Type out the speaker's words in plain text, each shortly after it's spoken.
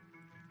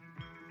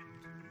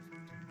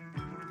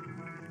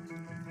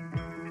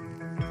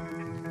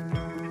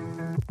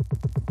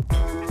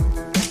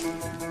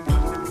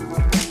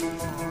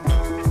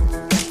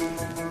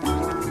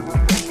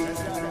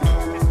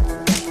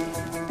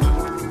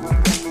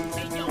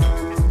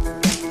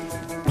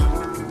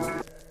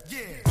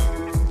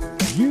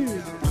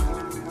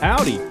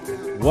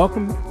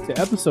Welcome to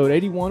episode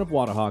 81 of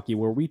Water Hockey,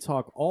 where we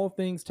talk all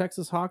things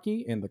Texas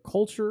hockey and the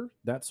culture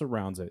that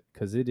surrounds it,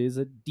 because it is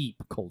a deep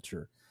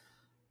culture.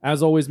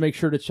 As always, make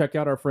sure to check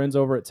out our friends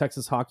over at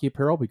Texas Hockey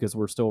Apparel, because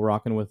we're still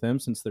rocking with them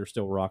since they're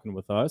still rocking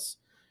with us.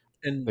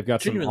 And they've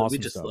got some awesome we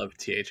just stuff. love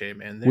THA,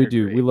 man. We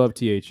do. Great. We love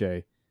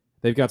THA.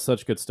 They've got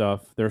such good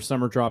stuff. Their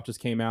summer drop just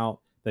came out.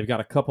 They've got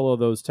a couple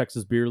of those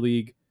Texas Beer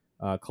League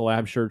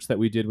collab shirts that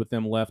we did with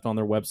them left on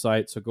their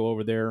website. So go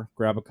over there,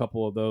 grab a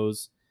couple of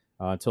those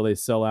until they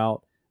sell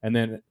out. And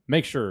then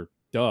make sure,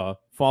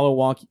 follow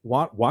Waka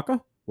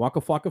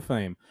Flocka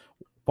Fame.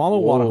 Follow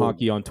Water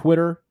Hockey on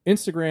Twitter,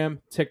 Instagram,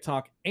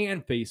 TikTok,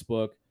 and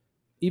Facebook.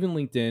 Even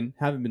LinkedIn.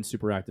 Haven't been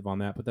super active on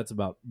that, but that's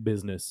about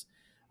business.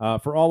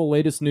 For all the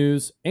latest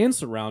news and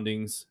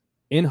surroundings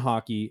in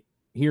hockey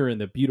here in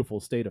the beautiful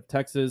state of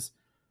Texas,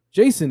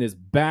 Jason is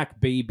back,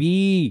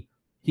 baby.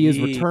 He has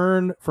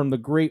returned from the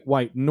Great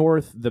White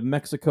North, the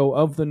Mexico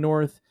of the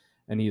North,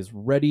 and he is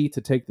ready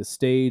to take the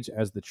stage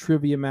as the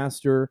trivia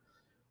master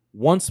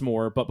once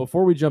more. But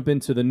before we jump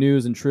into the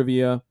news and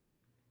trivia,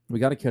 we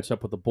got to catch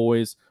up with the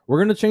boys. We're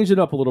going to change it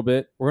up a little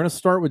bit. We're going to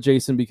start with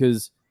Jason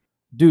because,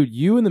 dude,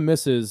 you and the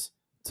missus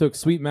took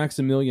Sweet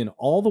Maximilian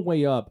all the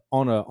way up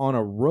on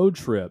a road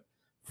trip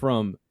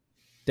from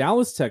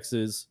Dallas,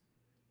 Texas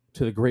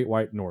to the Great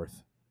White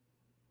North.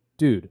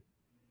 Dude,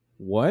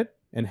 what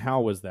and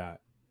how was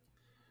that?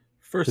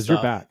 First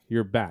off,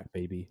 you're back,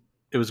 baby.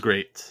 It was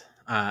great.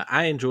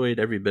 I enjoyed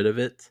every bit of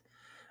it.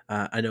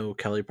 I know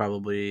Kelly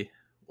probably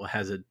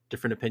has a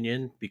different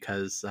opinion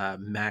because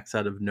Max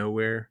out of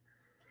nowhere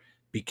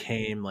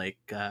became like,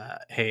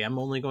 hey, I'm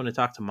only going to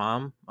talk to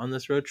mom on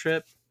this road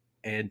trip,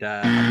 and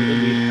I'm going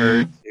to need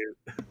her to...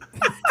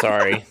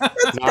 Sorry,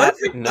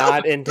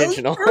 not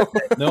intentional.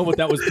 No, but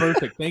that was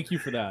perfect. Thank you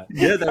for that.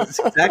 Yeah, that's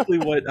exactly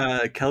what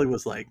Kelly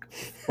was like.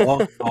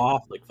 Fuck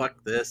off, like fuck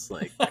this,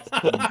 like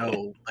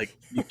no, like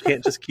you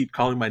can't just keep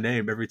calling my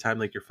name every time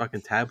like your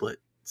fucking tablet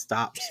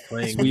stops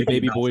playing. Sweet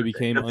baby boy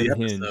became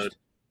unhinged. Episode.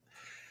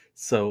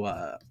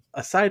 So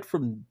aside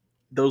from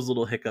those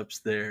little hiccups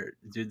there,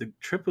 dude, the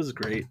trip was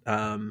great.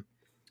 I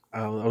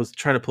was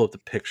trying to pull up the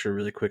picture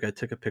really quick. I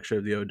took a picture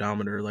of the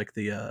odometer, like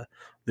the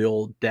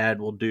old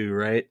dad will do,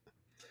 right?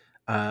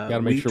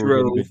 Gotta make sure we're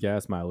getting good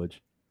gas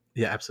mileage.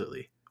 Yeah,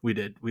 absolutely. We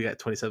did. We got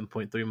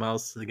 27.3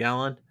 miles to the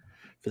gallon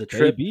for the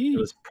trip. Baby. It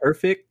was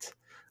perfect.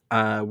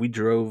 We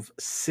drove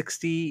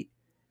 60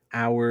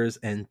 hours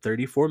and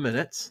 34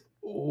 minutes.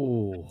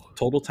 Oh,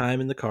 total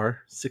time in the car,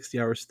 60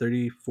 hours,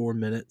 34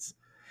 minutes.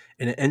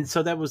 And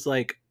so that was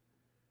like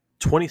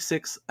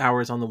 26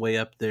 hours on the way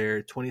up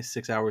there,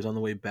 26 hours on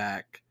the way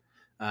back,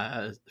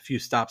 a few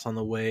stops on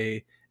the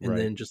way, and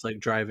then just like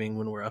driving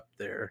when we're up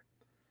there.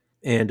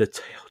 And a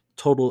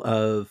total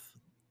of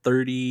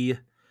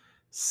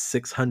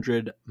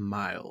 3,600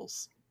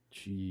 miles.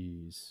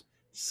 Jeez.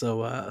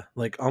 So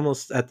like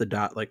almost at the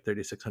dot, like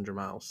 3,600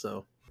 miles.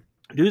 So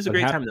it was a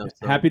great time though.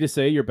 So. Happy to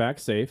say you're back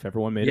safe.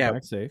 Everyone made it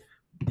back safe.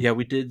 Yeah,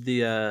 we did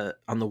the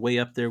on the way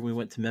up there. We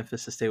went to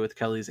Memphis to stay with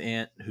Kelly's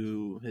aunt,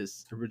 who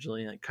is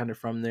originally like kind of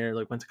from there,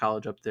 like went to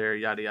college up there.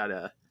 Yada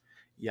yada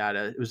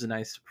yada. It was a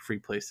nice free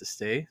place to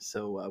stay,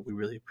 so we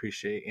really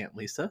appreciate Aunt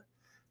Lisa.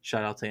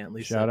 Shout out to Aunt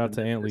Lisa. Shout out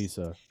to Aunt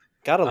Lisa.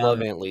 Gotta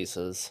love Aunt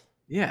Lisa's.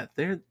 Yeah,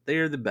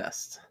 they're the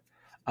best.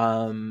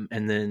 And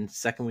then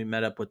second, we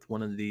met up with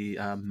one of the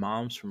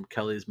moms from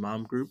Kelly's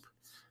mom group.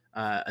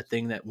 A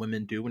thing that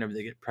women do whenever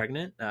they get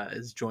pregnant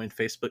is join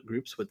Facebook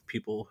groups with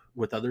people,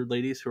 with other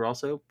ladies who are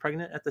also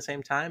pregnant at the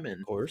same time,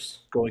 and of course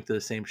going through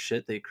the same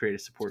shit. They create a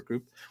support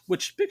group,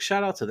 which big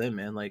shout out to them,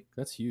 man. Like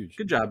that's huge.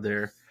 Good job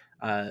there,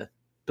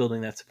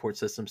 building that support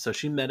system. So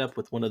she met up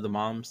with one of the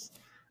moms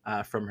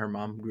from her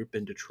mom group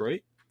in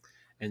Detroit,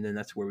 and then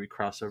that's where we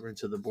crossed over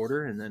into the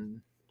border, and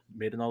then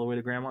made it all the way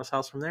to Grandma's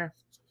house from there.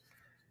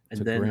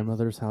 And then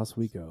grandmother's house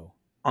we go.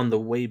 On the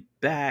way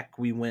back,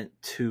 we went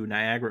to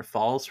Niagara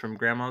Falls from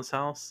Grandma's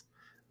house.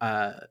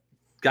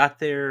 Got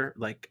there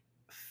like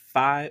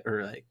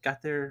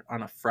got there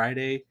on a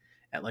Friday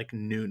at like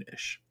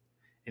noonish.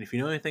 And if you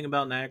know anything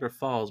about Niagara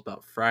Falls,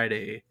 about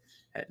Friday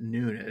at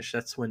noonish,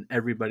 that's when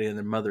everybody and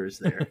their mother is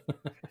there.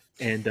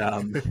 And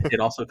it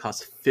also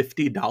costs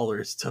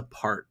 $50 to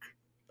park.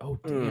 Oh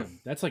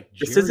damn! That's like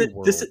Jerry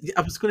World.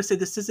 I was going to say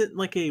this isn't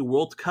like a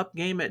World Cup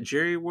game at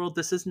Jerry World.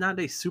 This is not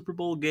a Super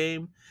Bowl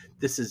game.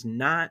 This is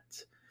not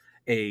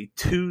a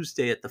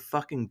Tuesday at the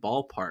fucking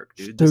ballpark,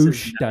 dude. This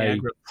is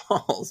Niagara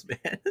Falls,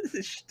 man. This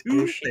is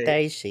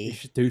Tuesday.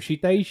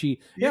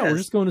 Yeah, we're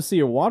just going to see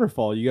a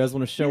waterfall. You guys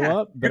want to show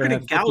up? You're going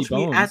to gouge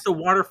me at the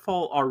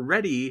waterfall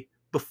already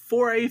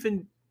before I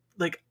even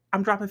like.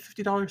 I'm dropping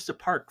 $50 to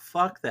park.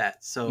 Fuck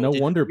that. So no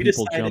wonder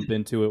people jump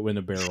into it with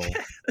a barrel.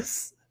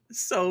 Yes.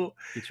 So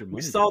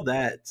we saw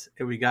that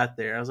and we got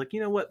there. I was like,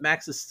 you know what?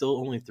 Max is still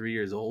only 3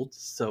 years old,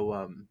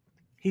 so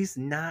he's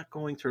not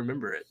going to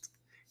remember it.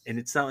 And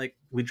it's not like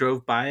we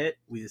drove by it.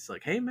 We just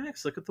like, hey,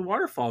 Max, look at the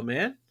waterfall,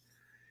 man.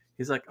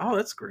 He's like, oh,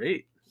 that's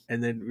great.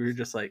 And then we were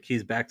just like,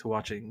 he's back to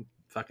watching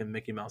fucking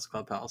Mickey Mouse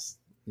Clubhouse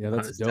Yeah, on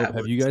that's his dope. Have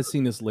tablet. you guys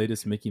seen this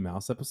latest Mickey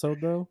Mouse episode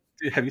though?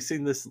 Dude, have you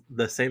seen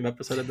the same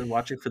episode I've been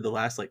watching for the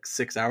last like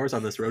 6 hours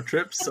on this road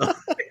trip? So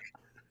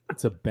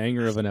It's a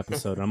banger of an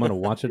episode. I'm gonna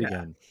watch it yeah,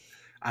 again.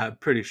 I'm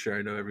pretty sure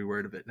I know every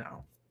word of it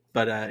now.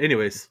 But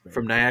anyways, Very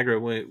from cool. Niagara,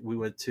 we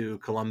went to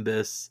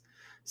Columbus,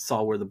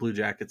 saw where the Blue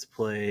Jackets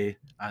play.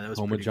 That was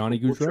Home of pretty Johnny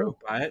cool. Gaudreau. Drove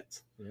by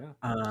it. Yeah.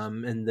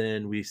 And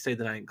then we stayed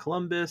the night in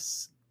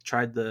Columbus.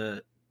 Did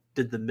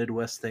the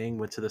Midwest thing.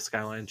 Went to the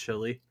Skyline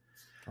Chili.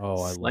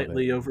 Oh, I love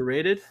Slightly it.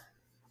 overrated.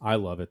 I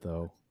love it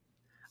though.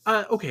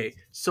 Okay,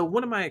 so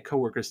one of my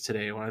coworkers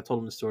today, when I told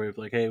him the story of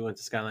like, hey, we went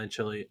to Skyline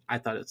Chili, I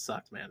thought it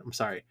sucked, man. I'm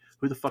sorry.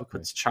 Who the fuck Okay.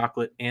 puts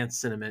chocolate and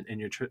cinnamon in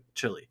your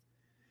chili?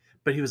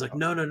 But he was like,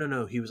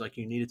 no. He was like,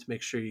 you needed to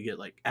make sure you get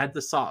like add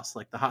the sauce,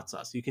 like the hot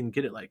sauce. You can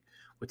get it like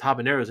with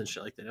habaneros and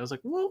shit like that. I was like,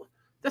 well,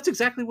 that's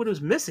exactly what it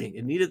was missing.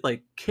 It needed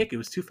like kick. It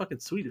was too fucking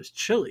sweet. It was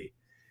chili.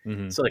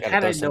 Mhm. So like, Gotta had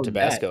throw I some known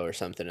Tabasco or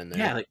something in that,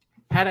 there. yeah, like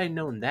had I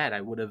known that,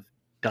 I would have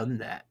done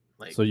that.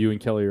 Like, So you and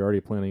Kelly are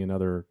already planning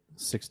another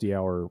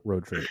 60-hour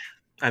road trip.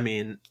 I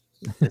mean,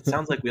 it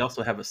sounds like we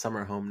also have a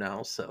summer home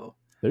now, so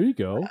There you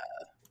go.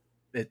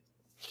 it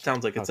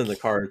sounds like it's Oh, in the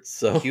cards.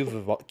 So Q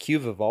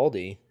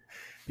Vivaldi.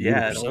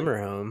 yeah, Your summer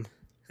home.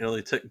 it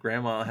only took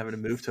Grandma having to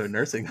move to a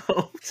nursing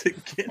home to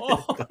get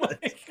Oh it. But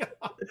my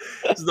God.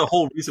 this is the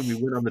whole reason we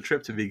went on the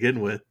trip to begin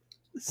with.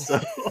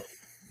 So,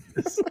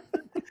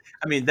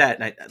 I mean, that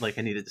night, like,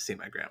 I needed to see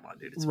my grandma,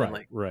 dude. It's been Right,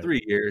 like right.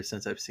 3 years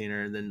since I've seen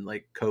her, and then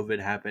like COVID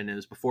happened. It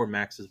was before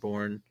Max was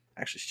born.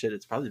 Actually, shit,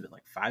 it's probably been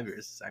like 5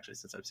 years actually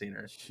since I've seen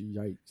her.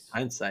 Yikes.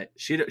 Hindsight,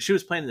 she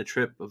was planning the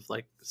trip of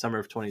like summer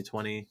of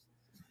 2020.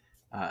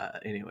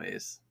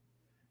 Anyways,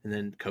 and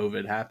then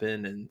COVID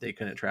happened, and they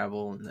couldn't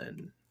travel, and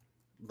then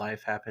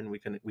life happened. We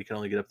can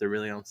only get up there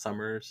really on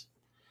summers.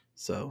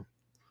 So,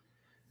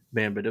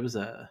 man, but it was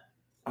oh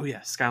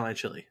yeah, Skyline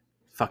Chili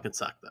fucking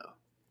sucked though.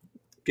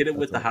 Get it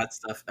with That's the right. hot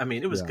stuff. I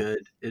mean, it was Yeah.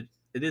 good. It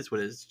is what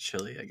it is,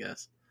 chili, I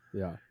guess.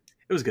 Yeah.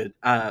 It was good.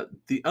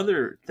 The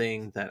other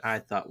thing that I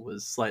thought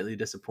was slightly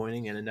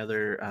disappointing, and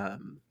another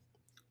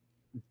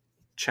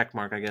check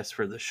mark, I guess,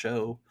 for the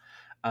show,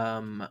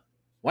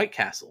 White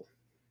Castle.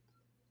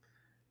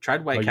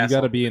 Tried White But Castle. you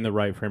got to be in the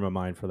right frame of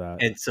mind for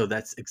that. And so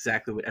that's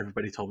exactly what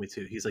everybody told me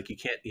too. He's like, you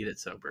can't eat it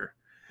sober.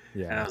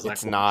 And I Yeah. was like,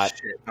 It's well, not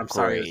shit. I'm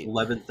sorry. It's great.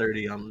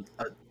 11:30 on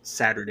a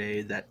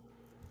Saturday that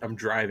I'm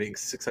driving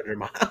 600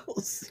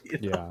 miles. You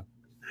know? Yeah.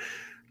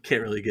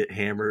 Can't really get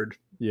hammered. On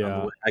the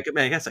Yeah. way.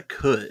 I guess I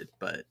could,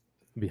 but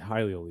It'd be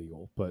highly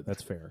illegal, but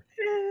that's fair.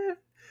 eh.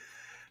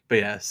 But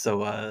yeah,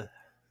 so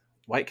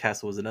White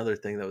Castle was another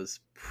thing that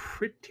was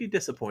pretty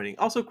disappointing.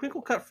 Also,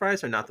 crinkle cut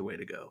fries are not the way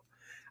to go.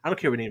 I don't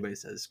care what anybody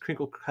says.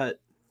 Crinkle cut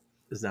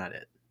is not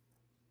it.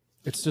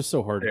 It's just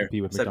so hard to There,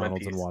 compete with I've said my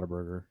McDonald's and piece.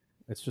 Whataburger.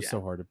 It's just Yeah.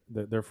 so hard.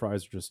 Their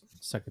fries are just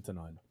second to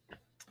none.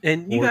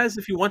 And you Or- guys,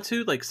 if you want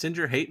to, like, send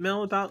your hate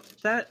mail about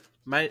that.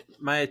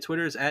 My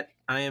Twitter is at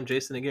I am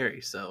Jason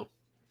Aguirre. So,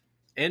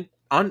 and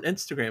on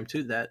Instagram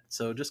too. That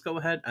so just go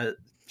ahead.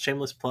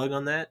 Shameless plug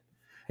on that.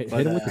 Hit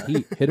But, him with the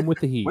heat. Hit him with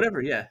the heat.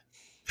 Whatever. Yeah,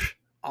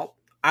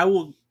 I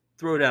will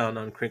throw down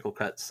on crinkle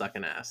cut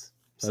sucking ass.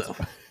 So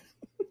That's-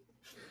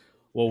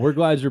 Well, we're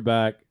glad you're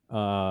back.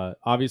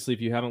 Obviously,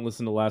 if you haven't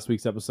listened to last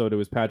week's episode, it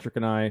was Patrick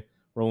and I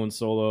rolling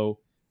solo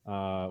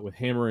with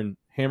Hammer and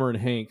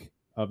Hank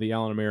of the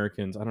Allen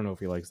Americans. I don't know if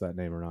he likes that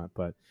name or not,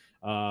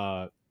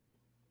 but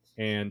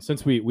and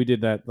since we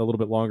did that a little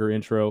bit longer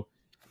intro,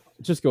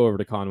 just go over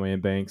to Conway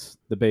and Banks.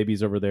 The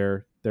babies over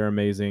there, they're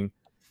amazing.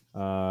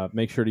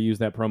 Make sure to use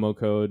that promo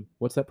code.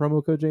 What's that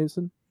promo code,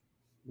 Jason?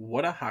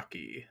 what a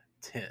hockey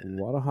 10.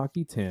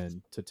 Hockey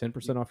 10 to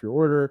 10% off your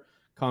order.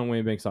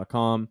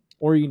 ConwayandBanks.com,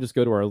 or you can just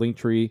go to our link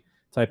tree,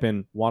 type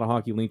in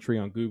Hockey link tree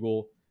on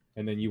Google,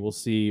 and then you will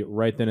see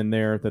right then and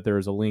there that there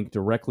is a link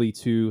directly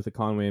to the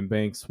Conway and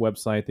Banks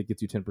website that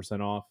gets you 10%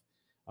 off.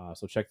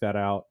 So check that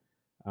out.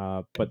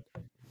 But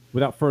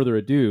without further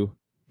ado,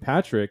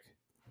 Patrick,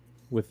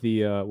 with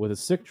a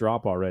sick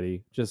drop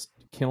already, just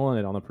killing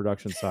it on the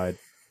production side.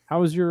 How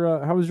was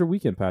your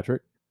weekend,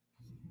 Patrick?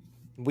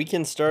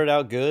 Weekend started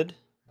out good.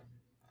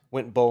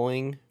 Went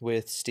bowling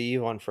with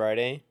Steve on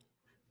Friday.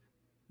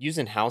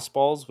 Using house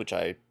balls, which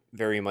I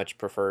very much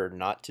prefer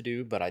not to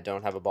do, but I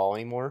don't have a ball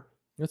anymore.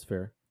 That's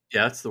fair.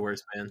 Yeah, that's the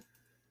worst, man.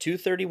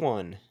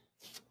 231.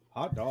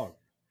 Hot dog.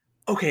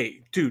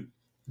 Okay, dude.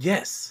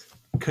 Yes,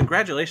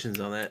 congratulations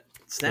on that.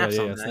 Snaps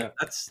Yeah, on that. snap.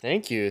 That's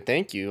Thank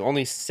you.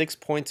 Only 6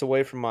 points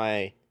away from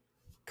my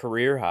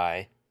career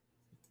high,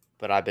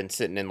 but I've been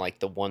sitting in like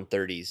the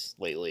 130s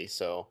lately,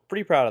 so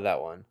pretty proud of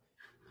that one.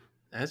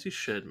 as you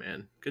should,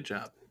 man. Good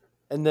job.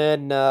 And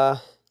then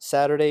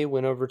Saturday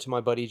went over to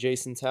my buddy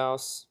Jason's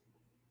house,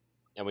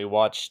 and we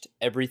watched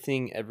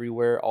Everything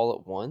Everywhere All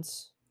at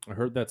Once. I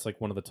heard that's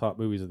like one of the top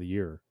movies of the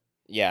year.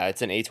 Yeah,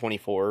 it's an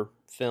A24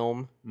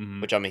 film,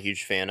 Mm-hmm. which I'm a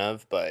huge fan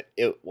of, but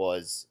it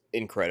was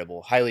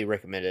incredible. Highly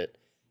recommend it.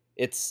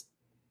 It's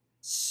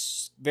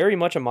very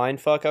much a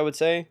mindfuck, I would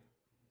say,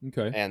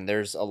 Okay. and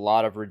there's a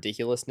lot of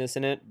ridiculousness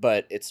in it,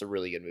 but it's a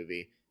really good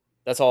movie.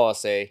 That's all I'll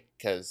say,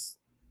 because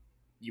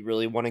you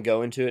really want to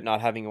go into it not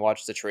having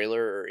watched the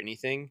trailer or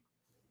anything.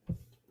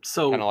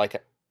 So Kind of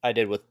like I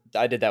did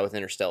that with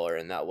Interstellar,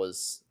 and that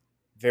was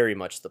very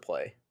much the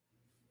play.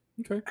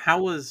 Okay.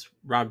 how was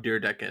Rob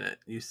Dyrdek in it?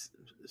 You So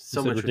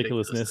said much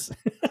ridiculousness.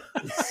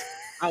 ridiculousness.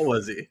 How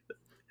was he?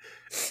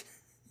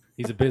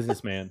 He's a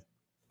businessman.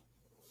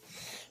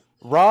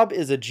 Rob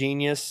is a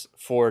genius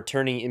for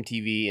turning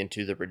MTV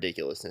into the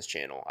ridiculousness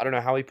channel. I don't know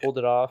how he pulled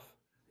it off.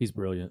 He's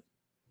brilliant.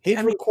 He's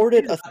I mean,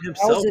 recorded he about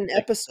himself, 1,000 like-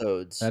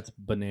 episodes. That's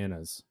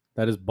bananas.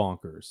 That is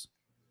bonkers.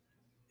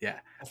 Yeah.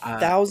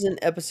 1,000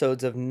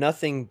 episodes of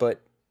nothing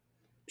but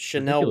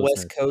Chanel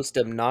West Ridiculousness. Coast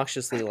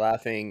obnoxiously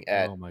laughing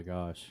at Oh my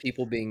gosh.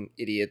 people being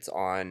idiots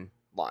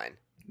online.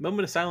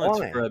 Moment of silence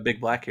Why? for Big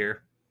Black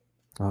here.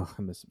 Oh,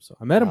 I miss him so.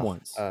 I met him Oh,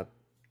 once.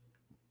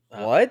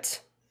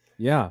 What?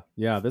 Yeah.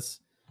 This.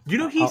 You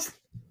know he's.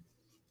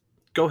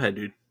 Go ahead,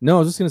 dude. No, I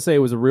was just gonna say it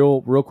was a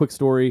real quick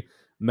story.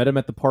 Met him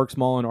at the Parks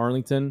Mall in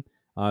Arlington.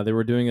 They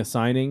were doing a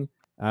signing.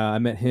 I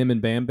met him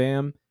and Bam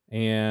Bam,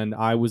 and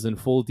I was in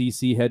full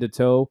DC head to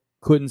toe.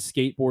 Couldn't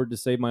skateboard to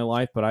save my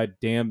life, but I'll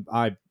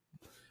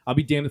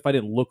be damned if I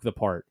didn't look the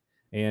part.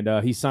 And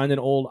he signed an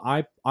old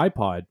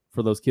iPod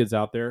for those kids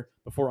out there.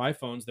 Before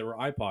iPhones, there were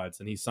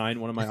iPods, and he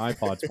signed one of my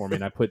iPods for me,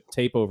 and I put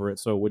tape over it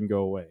so it wouldn't go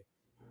away.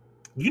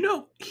 You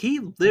know he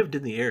lived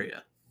in the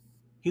area.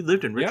 He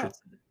lived in Yeah.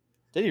 Richardson.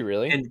 Did he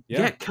really? And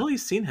Yeah.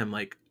 Kelly's seen him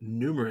like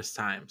numerous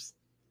times.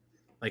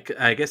 Like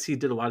I guess he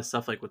did a lot of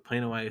stuff like with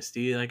Plano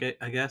ISD, like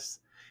I guess,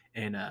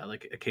 and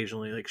like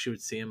occasionally like she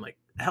would see him. Like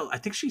hell, I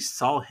think she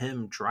saw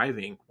him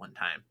driving one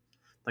time,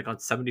 like on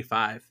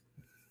 75.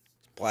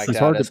 Blacked It's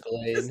out hard to-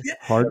 Escalade. Yeah,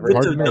 Hard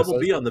with to the miss. double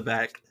B on the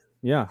back.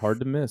 Yeah, hard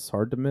to miss.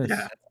 Hard to miss.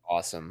 Yeah.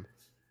 Awesome.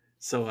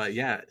 So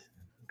yeah,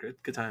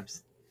 good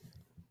times.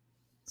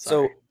 So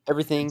Sorry.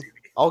 everything,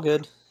 all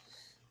good.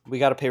 We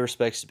got to pay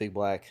respects to Big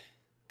Black.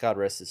 God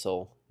rest his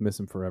soul. Miss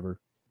him forever.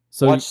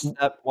 So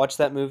Watch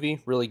that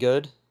movie, really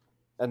good.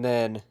 And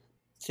then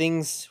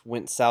things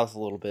went south a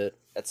little bit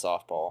at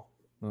softball.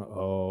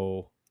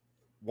 oh,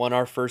 Won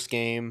our first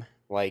game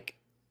like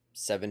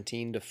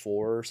 17-4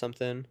 or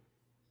something.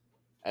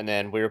 And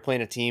then we were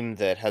playing a team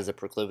that has a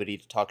proclivity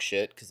to talk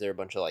shit because they're a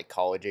bunch of like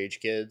college age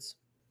kids.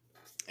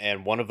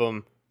 And one of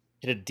them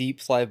hit a deep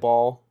fly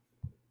ball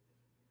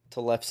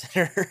to left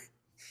center.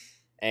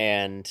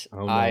 And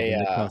oh no,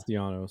 Nick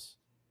Castellanos.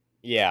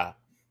 yeah,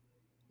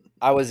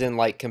 I was in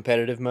like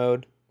competitive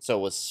mode, so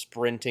was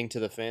sprinting to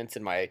the fence,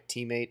 and my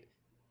teammate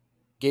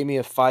gave me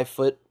a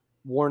 5-foot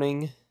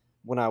warning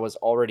when I was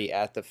already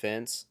at the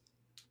fence.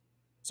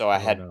 So I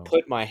had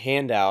put my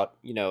hand out,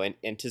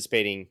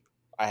 anticipating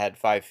I had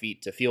 5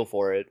 feet to feel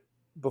for it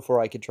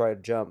before I could try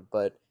to jump,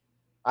 but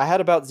I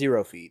had about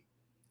 0 feet.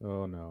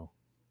 Oh no.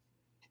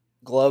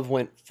 Glove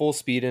went full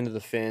speed into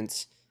the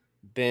fence,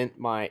 bent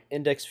my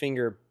index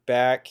finger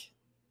back,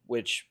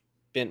 which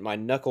bent my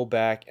knuckle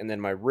back, and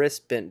then my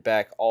wrist bent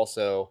back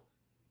also.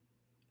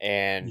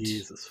 And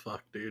Jesus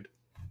fuck, dude.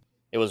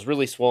 it was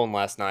really swollen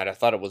last night. I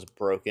thought it was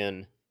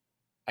broken.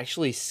 I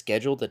actually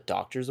scheduled a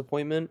doctor's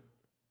appointment,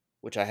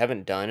 which I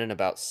haven't done in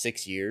about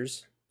 6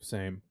 years.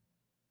 Same.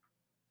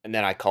 And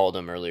then I called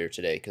him earlier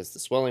today because the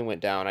swelling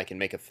went down. I can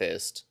make a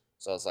fist.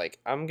 So I was like,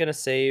 I'm going to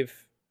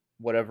save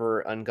whatever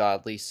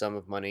ungodly sum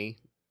of money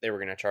they were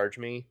going to charge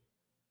me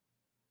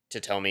to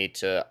tell me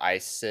to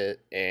ice it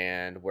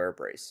and wear a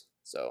brace.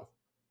 So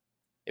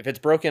if it's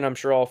broken, I'm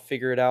sure I'll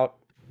figure it out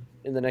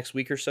in the next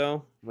week or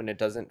so when it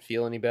doesn't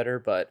feel any better.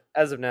 But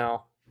as of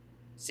now,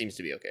 seems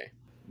to be okay.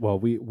 Well,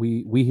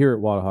 we here at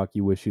Wada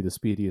Hockey wish you the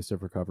speediest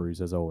of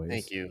recoveries as always.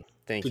 Thank you.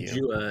 Did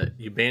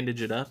you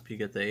bandage it up? You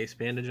get the ace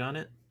bandage on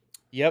it?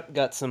 Yep,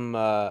 got some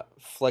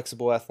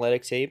flexible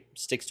athletic tape.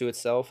 Sticks to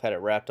itself. Had it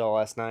wrapped all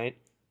last night.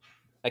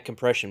 That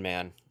compression,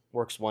 man,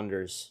 works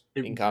wonders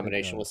It in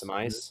combination with does. some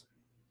ice.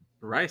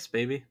 Rice,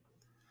 baby.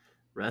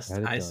 Rest,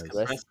 That it ice, does.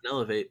 compress, and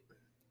elevate.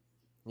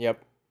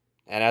 Yep.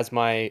 And as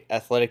my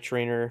athletic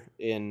trainer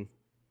in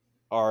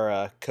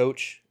our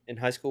coach in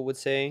high school would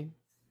say,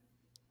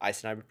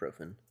 ice and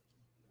ibuprofen.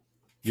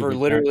 You'll For be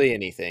literally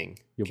anything.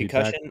 You'll be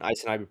back- Concussion,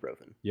 ice and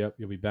ibuprofen. Yep,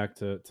 you'll be back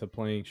to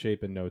playing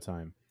shape in no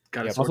time.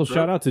 Got Yep. Also,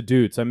 shout out to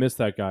Dudes. I missed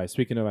that guy.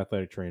 Speaking of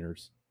athletic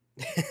trainers,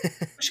 We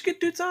should get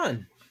dudes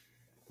on.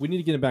 we need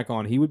to get him back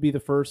on. He would be the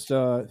first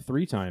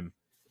 3-time.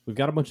 We've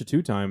got a bunch of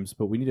 2-times,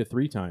 but we need a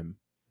 3-time.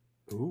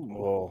 Ooh,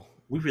 Oh,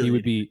 we really He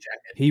would need be a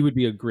jacket. he would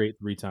be a great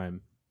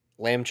 3-time.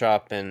 Lamb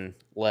Chop and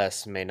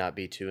Les may not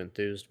be too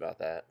enthused about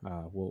that.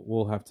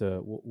 We'll have to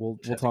we'll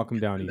Just have to talk him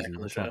get down him back easy. on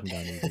We'll the talk him show.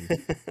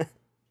 down easy.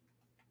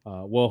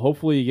 Well,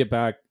 hopefully you get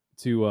back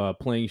to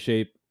playing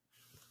shape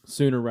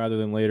sooner rather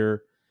than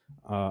later.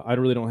 I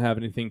really don't have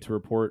anything to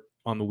report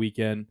on the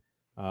weekend.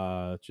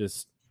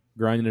 Just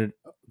grinding.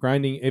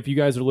 If you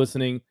guys are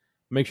listening,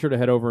 make sure to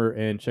head over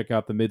and check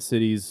out the Mid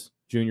Cities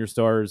Junior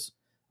Stars.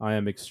 I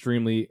am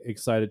extremely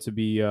excited to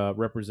be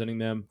representing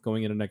them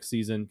going into next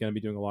season. Going to be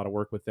doing a lot of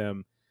work with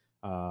them.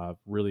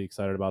 Really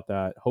excited about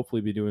that.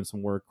 Hopefully be doing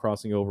some work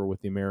crossing over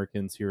with the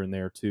Americans here and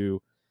there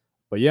too.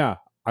 But yeah,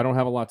 I don't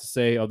have a lot to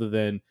say other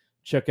than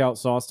check out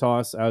Sauce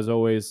Toss. As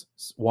always,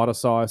 Wada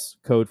Sauce,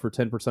 code for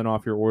 10%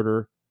 off your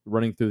order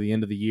running through the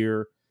end of the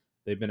year.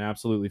 They've been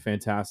absolutely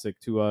fantastic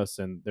to us,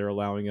 and they're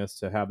allowing us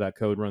to have that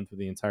code run through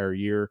the entire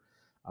year.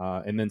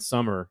 And then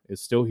summer is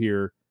still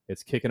here.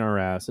 It's kicking our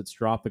ass. It's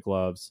Drop the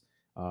Gloves.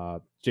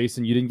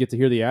 Jason, you didn't get to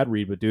hear the ad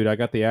read, but dude, I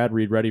got the ad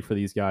read ready for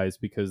these guys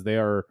because they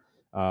are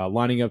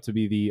lining up to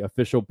be the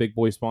official big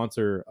boy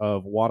sponsor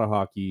of Wada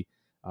Hockey.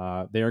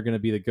 They are going to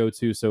be the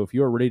go-to. So if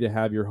you are ready to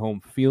have your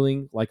home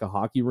feeling like a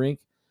hockey rink,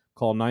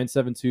 call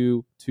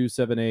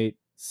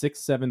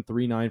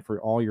 972-278-6739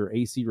 for all your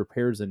AC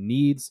repairs and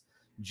needs.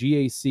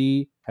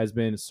 GAC has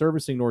been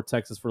servicing North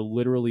Texas for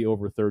literally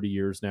over 30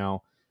 years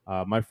now.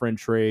 My friend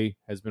Trey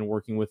has been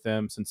working with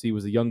them since he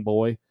was a young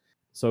boy.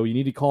 So you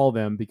need to call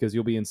them because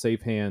you'll be in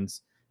safe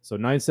hands. So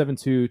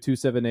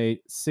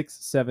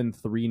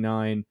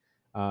 972-278-6739.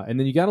 And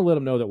then you got to let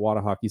them know that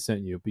Wada Hockey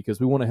sent you because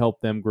we want to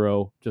help them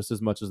grow just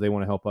as much as they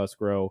want to help us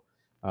grow.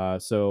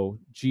 So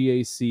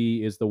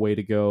GAC is the way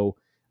to go.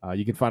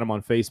 You can find them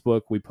on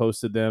Facebook. We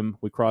posted them.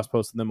 We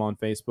cross-posted them on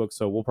Facebook.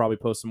 So we'll probably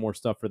post some more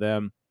stuff for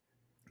them.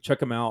 Check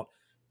them out.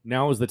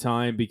 Now is the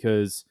time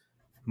because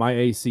my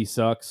AC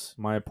sucks.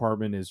 My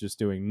apartment is just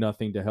doing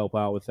nothing to help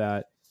out with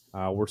that.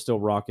 We're still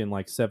rocking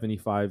like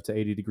 75 to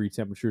 80 degree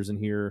temperatures in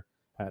here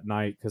at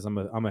night because I'm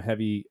a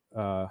heavy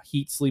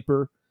heat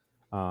sleeper.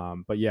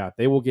 But yeah,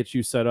 they will get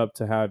you set up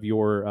to have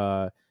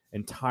your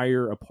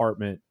entire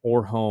apartment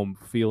or home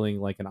feeling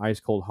like an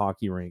ice cold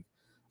hockey rink.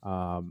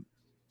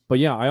 But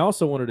yeah, I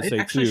also wanted to say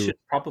actually too. Should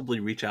probably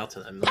reach out to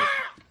them. Like,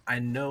 I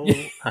know.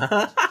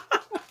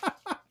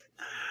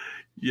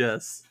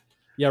 Yes.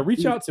 Yeah,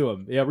 reach out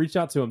to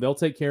them. They'll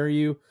take care of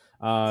you.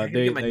 I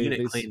gotta get my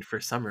unit cleaned for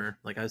summer.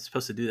 Like I was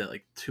supposed to do that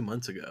like 2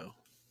 months ago.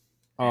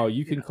 Oh,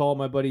 you can call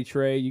my buddy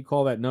Trey. You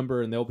call that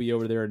number, and they'll be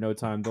over there in no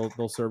time.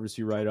 They'll service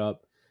you right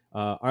up.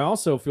 I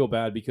also feel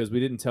bad because we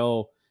didn't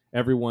tell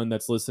everyone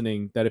that's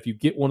listening that if you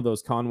get one of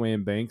those Conway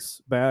and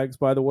Banks bags,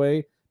 by the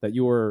way, that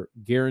you are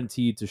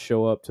guaranteed to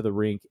show up to the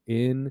rink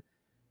in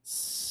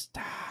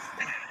style.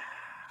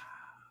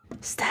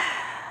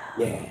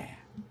 Yeah.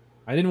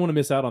 I didn't want to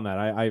miss out on that.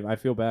 I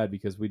feel bad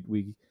because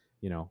we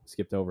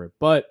skipped over it.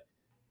 But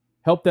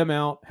help them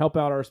out. Help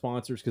out our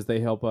sponsors because they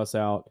help us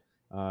out.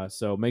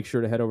 So make sure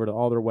to head over to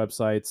all their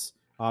websites.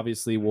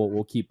 Obviously,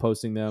 we'll keep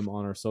posting them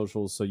on our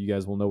socials so you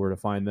guys will know where to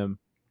find them.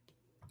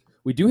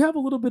 We do have a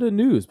little bit of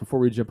news before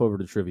we jump over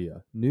to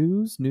trivia.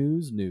 News.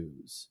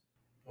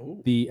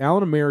 Oh. The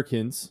Allen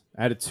Americans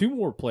added 2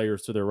 more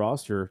players to their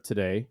roster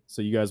today,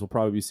 so you guys will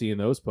probably be seeing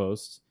those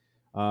posts.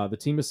 The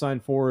team has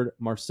signed forward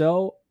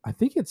Marcel, I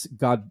think it's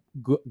Godbout.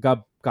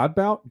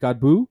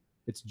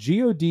 It's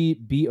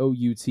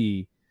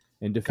Godbout,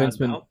 and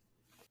defenseman. Godbout?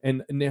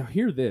 And now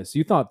hear this.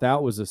 You thought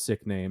that was a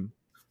sick name.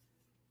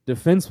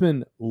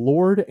 Defenseman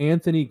Lord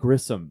Anthony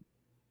Grissom.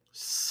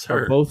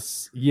 Sir. Are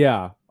both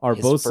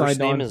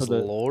signed on for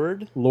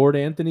the Lord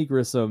Anthony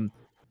Grissom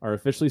are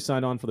officially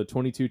signed on for the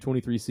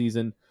 22-23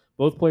 season.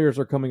 Both players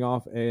are coming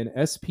off an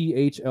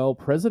SPHL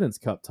President's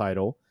Cup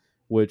title,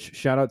 which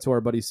shout out to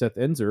our buddy Seth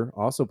Enzer,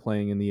 also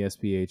playing in the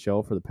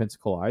SPHL for the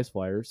Pensacola Ice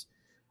Flyers,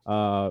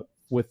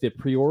 with the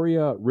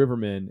Peoria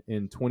Rivermen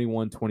in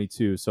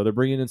 21-22. So they're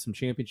bringing in some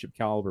championship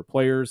caliber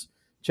players.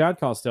 Chad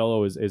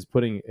Costello is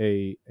putting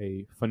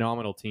a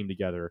phenomenal team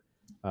together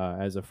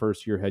as a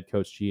first-year head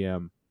coach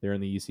GM there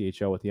in the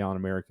ECHL with the Allen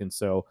Americans.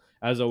 So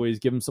as always,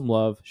 give them some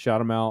love, shout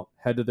them out,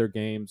 head to their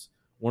games.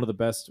 One of the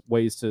best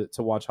ways to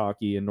watch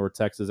hockey in North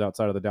Texas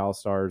outside of the Dallas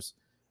Stars,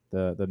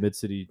 the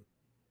Mid-Cities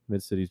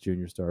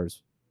Junior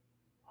Stars.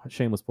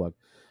 Shameless plug.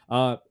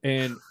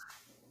 And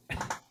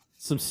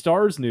some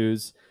Stars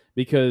news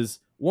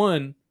because,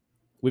 one,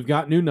 we've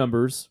got new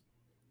numbers.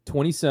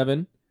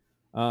 27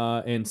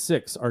 and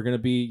 6 are going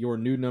to be your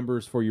new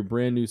numbers for your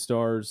brand new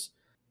Stars.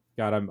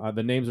 God,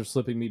 the names are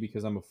slipping me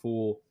because I'm a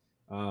fool.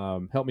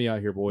 Help me out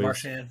here, boys.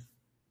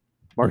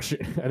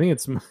 Marchment. I think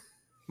it's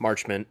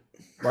Marchment.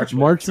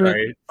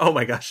 Sorry. Oh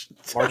my gosh.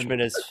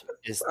 Marchment is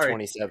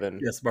 27.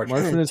 Yes,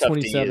 Marchment is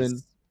 27.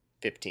 Is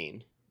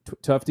 15.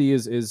 Tufty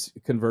is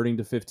converting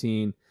to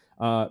 15.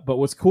 But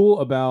what's cool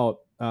about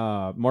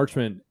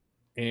Marchment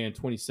and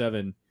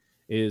 27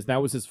 is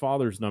that was his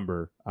father's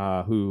number,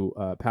 who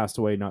passed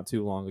away not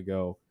too long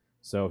ago.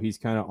 So he's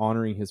kind of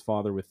honoring his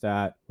father with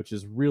that, which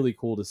is really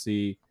cool to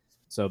see.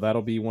 So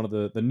that'll be one of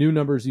the new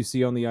numbers you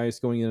see on the ice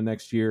going into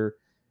next year.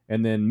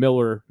 And then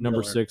Miller,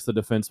 number 6, the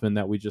defenseman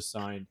that we just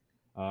signed,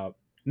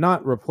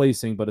 not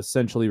replacing, but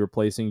essentially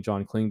replacing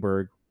John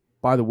Klingberg.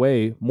 By the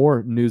way,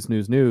 more news.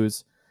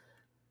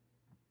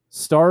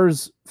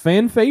 Stars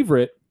fan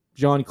favorite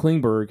John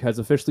Klingberg has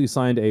officially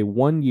signed a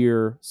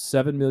 1-year,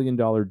 $7 million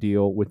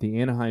deal with the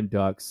Anaheim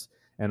Ducks.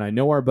 And I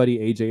know our buddy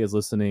AJ is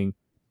listening.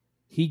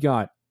 He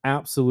got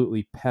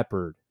absolutely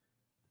peppered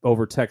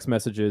over text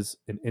messages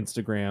and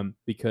Instagram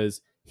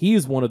because he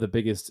is one of the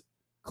biggest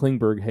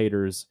Klingberg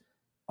haters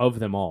of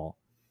them all.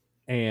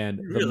 And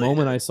the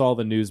moment I saw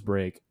the news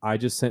break, I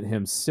just sent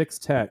him 6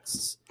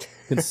 texts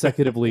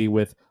consecutively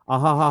with ah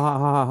ha ha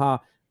ha ha ha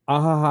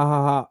ah ha ha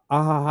ha ha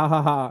ah ha ha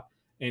ha ha.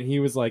 And he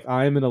was like,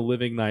 I am in a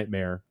living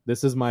nightmare.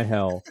 This is my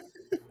hell.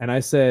 And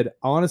I said,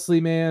 honestly,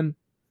 man,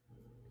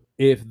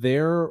 if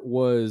there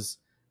was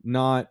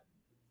not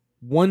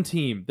one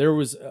team. There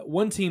was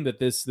one team that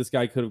this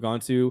guy could have gone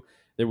to.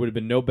 There would have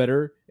been no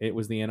better. It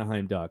was the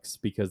Anaheim Ducks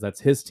because that's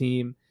his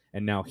team,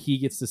 and now he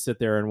gets to sit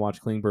there and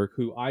watch Klingberg,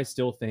 who I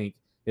still think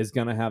is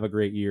going to have a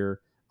great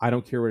year. I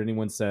don't care what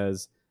anyone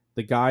says.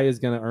 The guy is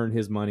going to earn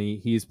his money.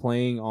 He's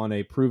playing on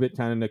a prove it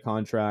kind of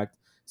contract,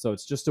 so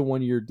it's just a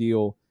 1-year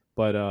deal.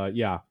 But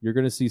yeah, you're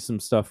going to see some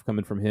stuff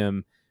coming from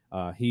him.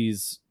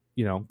 He's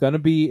going to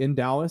be in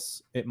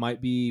Dallas. It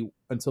might be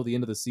until the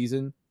end of the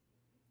season.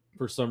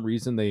 For some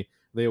reason, they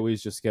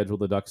always just schedule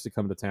the Ducks to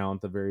come to town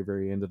at the very,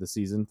 very end of the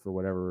season for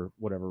whatever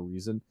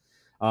reason.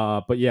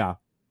 But yeah,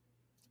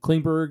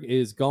 Klingberg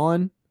is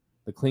gone.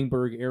 The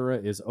Klingberg era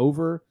is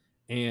over.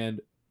 And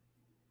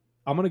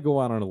I'm going to go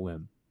out on a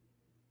limb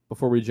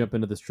before we jump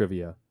into this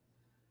trivia.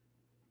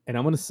 And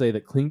I'm going to say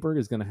that Klingberg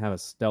is going to have a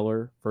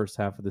stellar first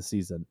half of the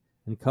season.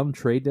 And come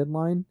trade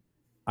deadline,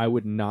 I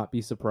would not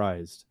be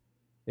surprised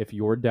if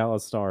your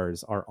Dallas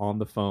Stars are on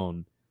the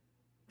phone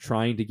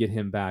trying to get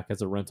him back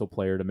as a rental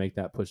player to make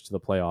that push to the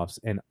playoffs.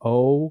 And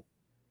oh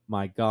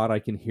my God, I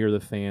can hear the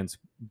fans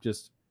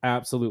just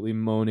absolutely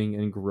moaning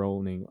and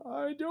groaning.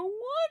 I don't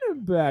want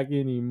him back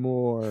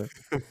anymore.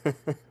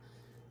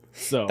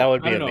 So that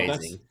would be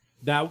amazing.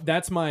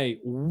 That's my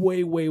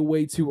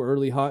way too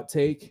early hot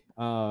take.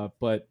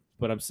 But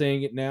I'm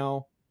saying it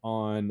now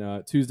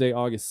on Tuesday,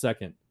 August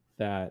 2nd,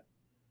 that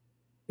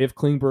if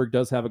Klingberg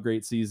does have a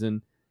great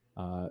season,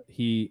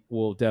 he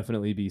will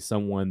definitely be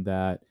someone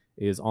that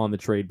is on the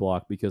trade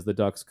block because the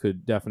Ducks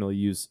could definitely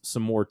use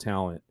some more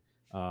talent,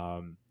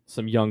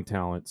 some young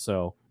talent.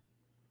 So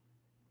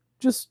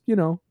just,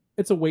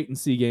 it's a wait and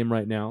see game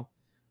right now.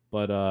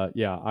 But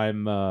yeah,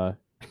 I'm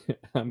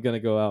I'm going to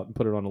go out and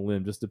put it on a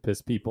limb just to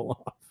piss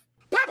people off.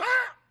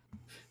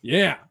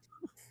 Yeah.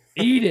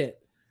 Eat it.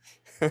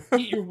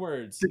 Eat your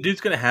words. The dude's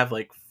going to have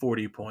like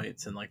 40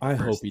 points in like the I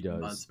first hope he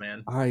does. months,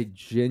 man. I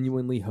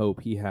genuinely hope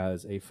he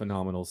has a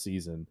phenomenal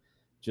season.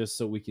 Just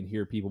so we can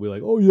hear people be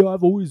like, "Oh yeah,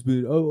 I've always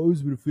been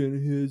a fan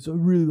of his. I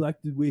really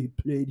like the way he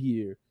played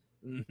here."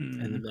 And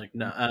then like,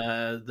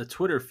 no, the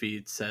Twitter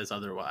feed says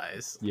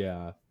otherwise.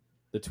 Yeah,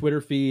 the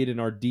Twitter feed and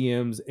our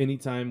DMs.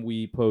 Anytime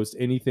we post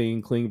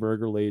anything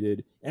Klingberg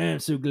related, I'm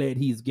so glad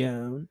he's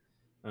gone.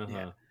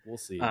 Yeah. We'll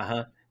see.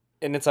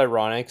 And it's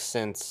ironic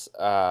since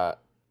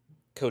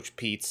Coach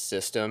Pete's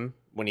system,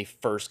 when he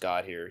first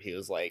got here, he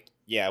was like,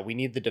 "Yeah, we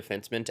need the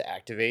defensemen to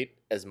activate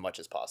as much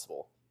as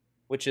possible,"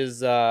 which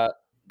is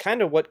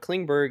kind of what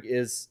Klingberg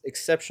is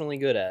exceptionally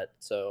good at.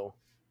 So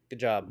good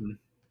job.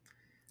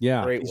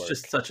 Yeah. Great he's work.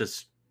 just such a.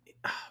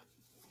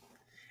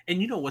 And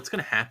you know what's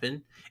going to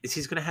happen is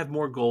he's going to have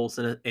more goals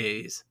than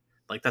A's.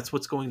 Like that's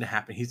what's going to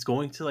happen. He's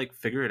going to like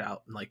figure it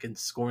out. And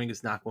scoring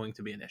is not going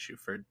to be an issue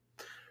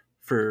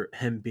for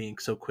him being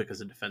so quick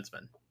as a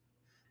defenseman.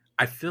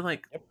 I feel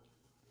like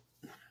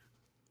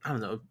I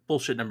don't know,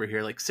 bullshit number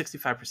here. Like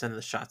 65% of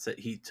the shots that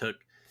he took,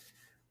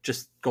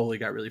 just goalie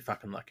got really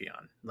fucking lucky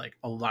on. Like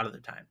a lot of the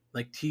time.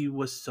 Like T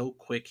was so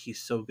quick.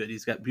 He's so good.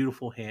 He's got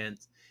beautiful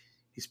hands.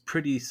 He's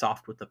pretty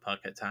soft with the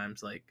puck at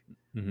times. Like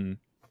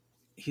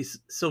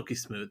he's silky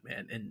smooth,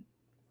 man. And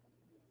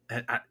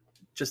I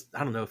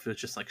don't know if it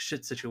was just like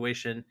shit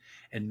situation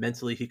and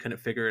mentally he couldn't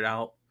figure it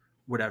out.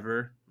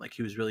 Whatever. Like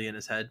he was really in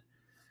his head.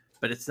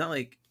 But it's not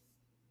like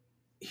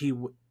he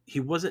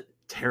wasn't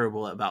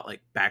terrible about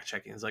like back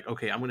checking. It's like,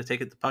 okay, I'm going to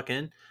take the puck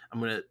in.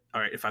 all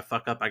right, if I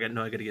fuck up, I got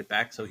to get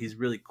back. So he's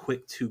really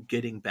quick to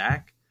getting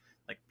back,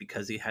 like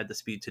because he had the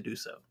speed to do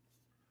so.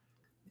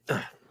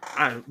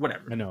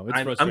 Whatever. I know it's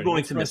frustrating. I'm going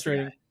it's to miss the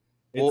guy.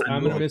 Well,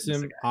 I'm going to miss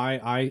him.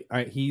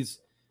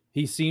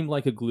 He seemed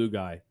like a glue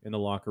guy in the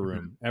locker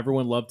room.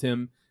 Everyone loved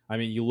him. I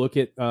mean, you look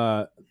at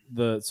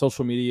the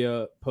social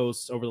media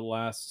posts over the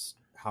last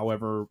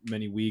however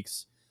many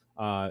weeks.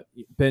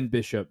 Ben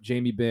Bishop,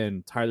 Jamie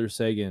Benn, Tyler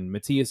Seguin,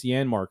 Matthias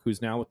Janmark,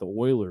 who's now with the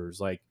Oilers.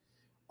 Like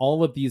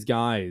all of these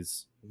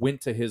guys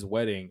went to his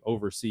wedding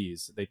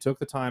overseas. They took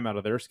the time out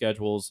of their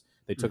schedules.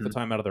 They took the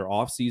time out of their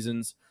off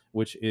seasons,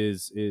 which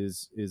is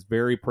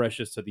very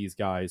precious to these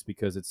guys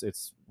because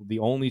it's the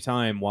only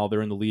time while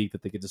they're in the league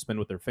that they get to spend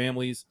with their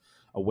families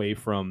away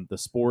from the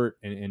sport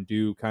and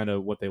do kind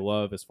of what they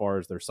love as far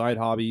as their side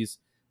hobbies.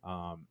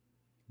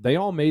 They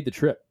all made the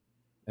trip.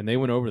 And they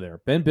went over there.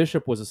 Ben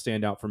Bishop was a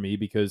standout for me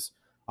because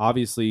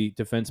obviously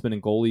defensemen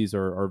and goalies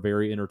are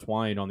very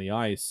intertwined on the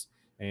ice.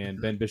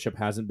 And Ben Bishop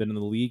hasn't been in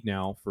the league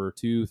now for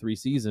 2-3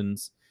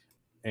 seasons.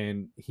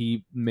 And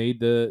he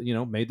made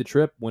the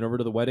trip, went over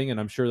to the wedding. And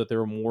I'm sure that there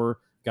were more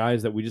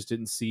guys that we just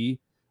didn't see.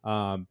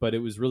 But it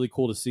was really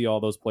cool to see all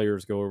those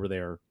players go over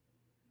there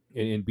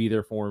and be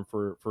there for him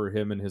for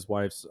him and his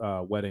wife's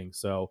wedding.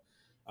 So,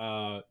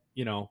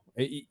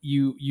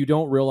 you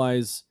don't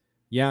realize.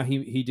 Yeah,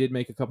 he did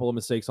make a couple of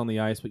mistakes on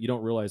the ice, but you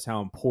don't realize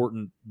how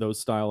important those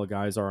style of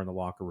guys are in the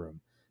locker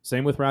room.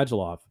 Same with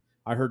Radulov.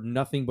 I heard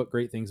nothing but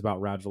great things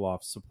about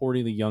Radulov,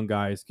 supporting the young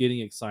guys, getting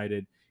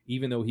excited,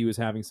 even though he was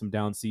having some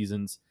down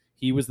seasons.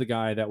 He was the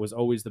guy that was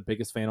always the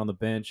biggest fan on the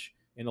bench,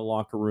 in the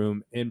locker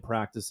room, in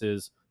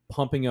practices,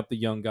 pumping up the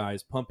young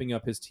guys, pumping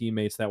up his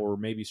teammates that were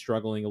maybe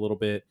struggling a little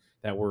bit,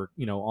 that were,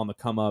 on the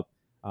come up.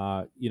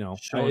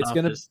 Showing it's off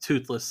gonna his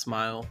toothless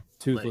smile.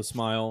 toothless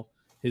smile,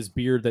 his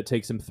beard that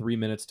takes him 3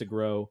 minutes to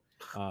grow.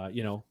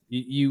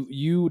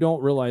 You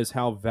don't realize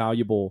how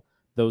valuable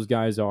those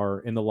guys are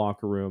in the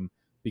locker room,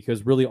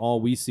 because really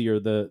all we see are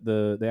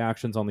the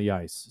actions on the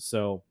ice.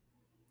 So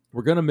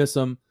we're gonna miss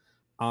them.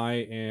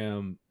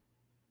 I'm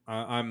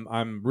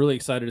really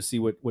excited to see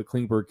what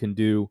Klingberg can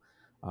do.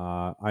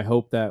 I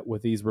hope that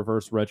with these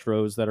reverse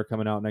retros that are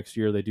coming out next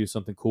year, they do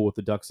something cool with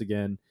the Ducks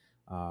again.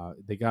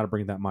 They got to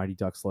bring that Mighty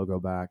Ducks logo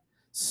back.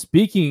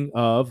 Speaking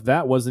of,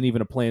 that wasn't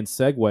even a planned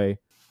segue,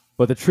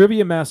 but the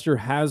Trivia Master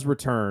has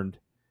returned,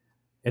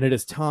 and it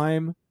is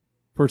time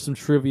for some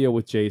trivia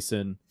with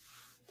Jason.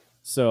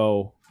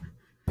 So,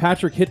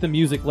 Patrick, hit the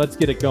music. Let's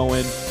get it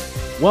going.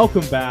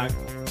 Welcome back to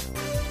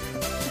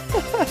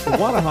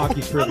Wanna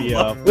Hockey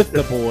Trivia with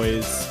the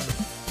boys.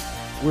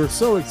 We're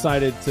so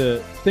excited to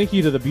thank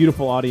you to the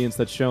beautiful audience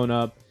that's shown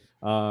up.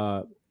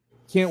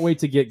 Can't wait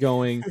to get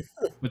going.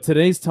 But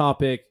today's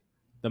topic,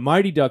 the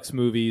Mighty Ducks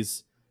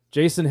movies.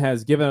 Jason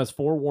has given us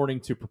forewarning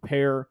to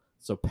prepare.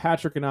 So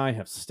Patrick and I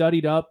have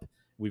studied up.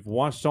 We've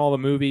watched all the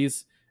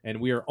movies, and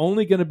we are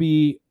only going to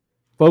be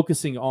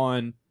focusing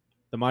on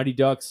the Mighty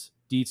Ducks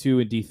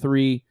D2 and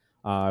D3.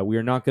 We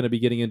are not going to be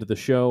getting into the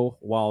show.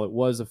 While it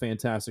was a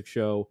fantastic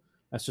show,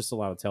 that's just a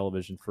lot of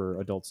television for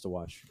adults to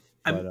watch.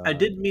 But, I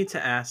did mean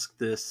to ask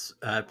this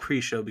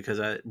pre-show because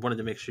I wanted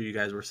to make sure you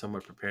guys were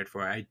somewhat prepared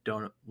for it. I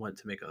don't want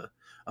to make a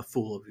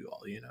fool of you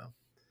all, We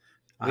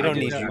don't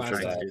need you you for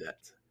trying that. to do that.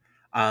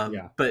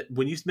 Yeah. But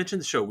when you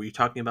mentioned the show, were you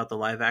talking about the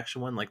live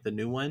action one, like the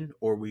new one,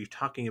 or were you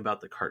talking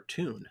about the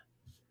cartoon?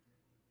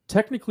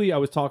 technically, I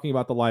was talking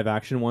about the live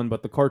action one,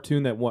 but the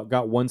cartoon that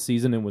got one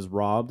season and was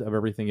robbed of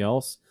everything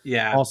else.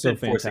 Yeah, Also I've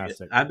been forcing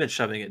fantastic. I've been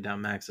shoving it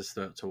down Max's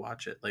throat to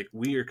watch it. Like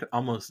we are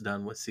almost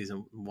done with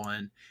season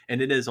 1,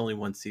 and it is only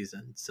one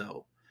season,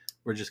 so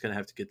we're just gonna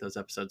have to get those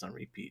episodes on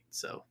repeat.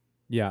 So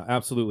Yeah,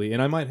 absolutely.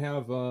 And I might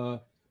have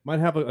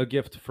a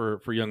gift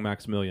for young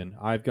Maximilian.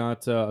 I've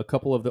got a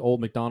couple of the old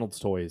McDonald's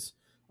toys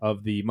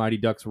of the Mighty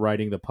Ducks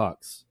riding the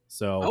pucks.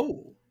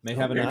 So may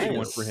have an very extra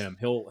one nice. for him.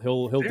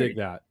 He'll Very- dig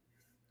that.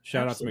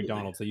 Shout Absolutely. out to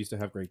McDonald's. They used to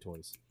have great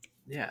toys.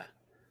 yeah.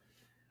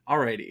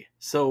 Alrighty.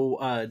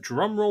 So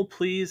drum roll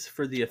please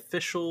for the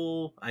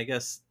official, I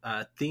guess,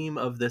 theme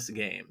of this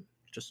game.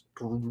 Just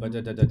love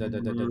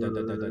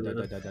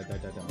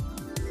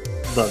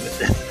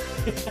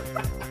it.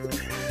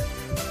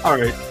 All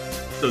right.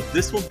 So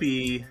this will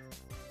be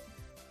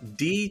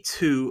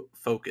D2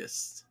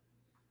 focused.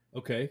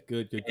 Okay,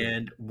 good.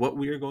 And what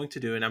we are going to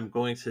do, and I'm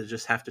going to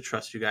just have to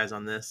trust you guys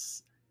on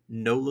this.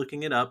 No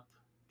looking it up.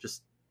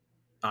 Just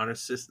honor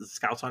the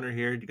Scouts honor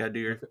here. You got to do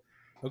your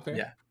Okay.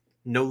 Yeah.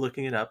 No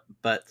looking it up,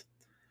 but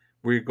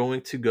we're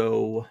going to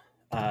go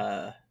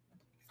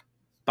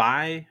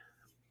by.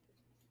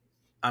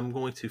 I'm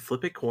going to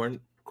flip a coin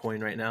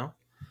right now.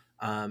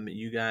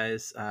 You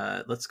guys,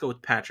 let's go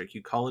with Patrick.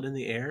 You call it in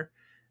the air.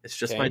 It's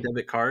just my Okay.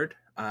 debit card.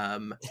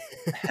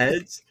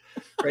 Heads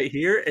right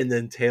here, and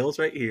then tails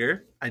right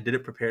here. I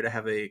didn't prepare to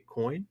have a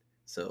coin,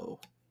 so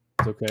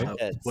It's okay.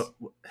 Heads. what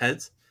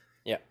heads?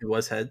 Yeah. It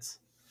was heads.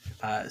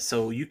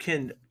 So you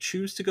can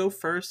choose to go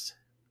first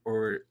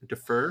or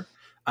defer.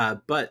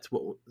 But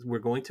what we're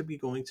going to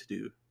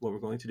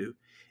do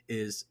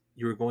is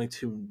you're going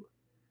to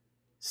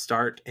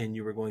start and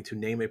you are going to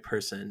name a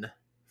person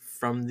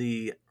from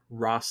the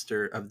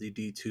roster of the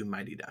D2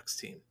 Mighty Ducks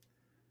team.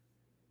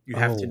 You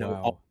have to know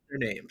all their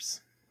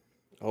names.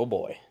 Oh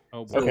boy.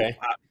 Oh, boy. So, Okay.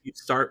 you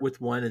start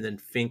with one, and then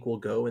Fink will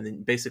go, and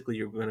then basically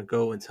you're going to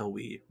go until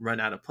we run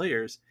out of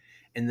players.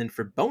 And then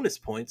for bonus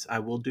points, I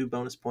will do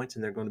bonus points,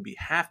 and they're going to be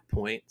half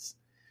points.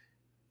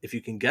 If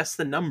you can guess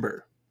the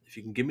number, if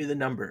you can give me the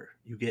number,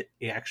 you get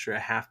an extra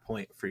half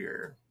point for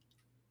your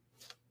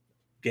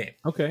game.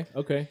 Okay.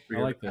 For I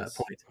your, like this.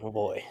 point. Oh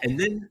boy. And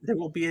then there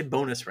will be a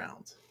bonus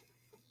round.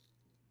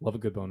 Love a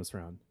good bonus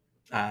round.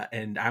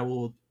 And I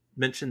will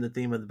mention the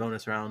theme of the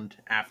bonus round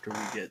after we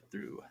get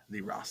through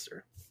the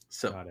roster.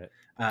 So, Got it.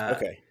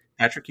 Okay.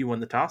 Patrick, you won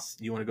the toss.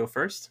 You want to go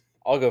first?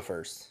 I'll go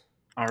first.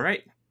 All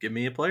right. Give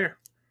me a player.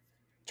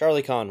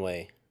 Charlie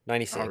Conway,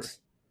 96.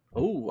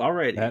 Oh, all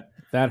right. That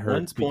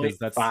hurts because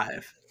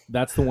 1.5.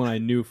 that's the one I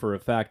knew for a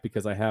fact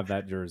because I have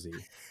that jersey.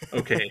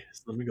 Okay,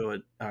 so let me go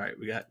with. All right,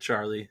 we got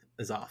Charlie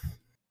is off.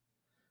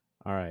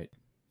 All right.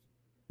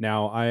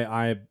 Now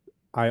I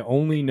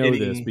only know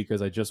this Any-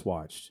 because I just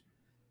watched.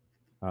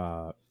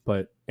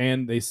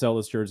 And they sell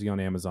this jersey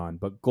on Amazon.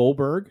 But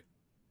Goldberg,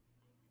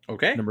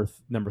 Okay, number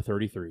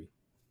 33.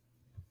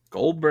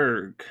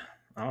 Goldberg.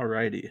 All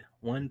righty,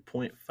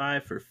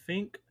 1.5 for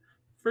Fink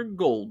for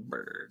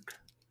Goldberg.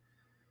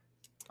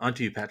 On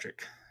to you,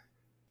 Patrick.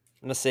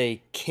 I'm gonna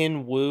say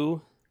Ken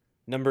Wu,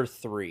 number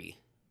 3.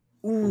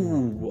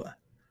 Ooh,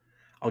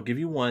 I'll give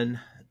you one.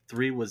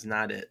 3 was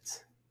not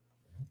it.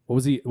 What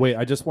was he? Wait,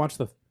 I just watched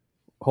the.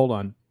 Hold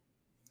on.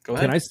 Go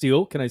ahead. Can I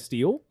steal?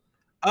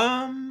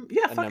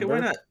 Yeah, A fuck it. Why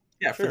number? not?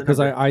 Yeah, for Sure. the Because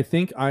number. I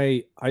think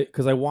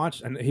because I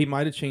watched, and he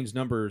might have changed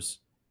numbers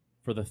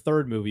for the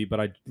third movie, but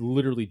I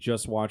literally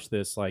just watched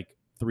this like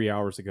 3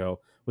 hours ago.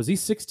 Was he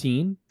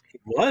 16?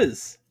 It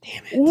was.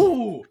 Damn it.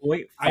 Ooh,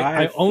 0.5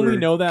 I only for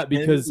know that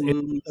because in the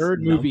Kenwoo's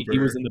third movie he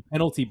was number. in the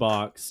penalty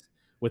box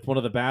with one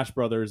of the Bash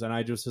brothers, and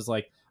I just was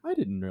like, I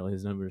didn't realize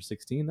his number is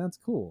 16. That's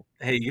cool.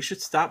 Hey, you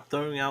should stop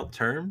throwing out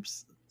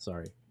terms.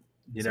 Sorry,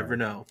 You Sorry. never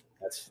know.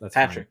 that's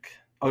Patrick.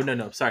 Oh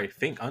no, sorry.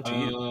 Fink, onto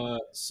you.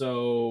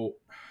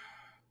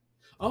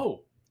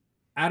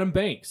 Adam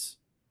Banks,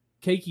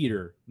 Cake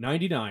Eater,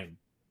 99.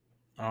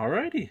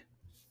 Alrighty.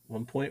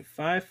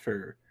 1.5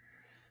 for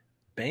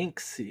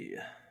Banksy.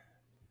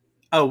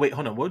 Oh wait,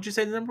 hold on. What would you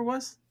say the number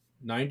was?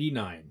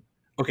 99.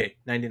 Okay,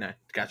 99.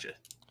 Gotcha.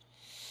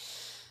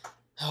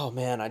 Oh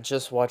man, I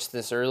just watched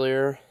this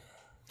earlier,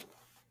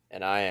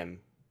 and I am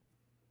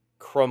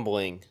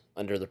crumbling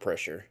under the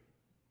pressure.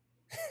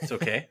 It's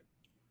okay.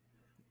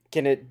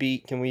 Can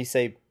we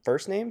say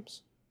first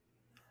names?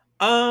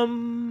 I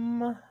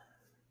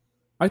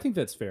think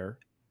that's fair.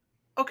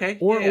 Okay.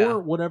 Or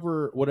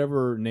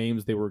whatever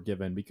names they were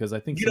given, because I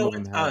think You some know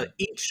of them what?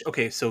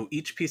 had So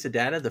each piece of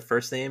data, the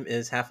first name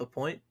is half a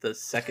point, the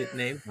second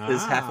name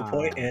is half a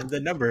point, and the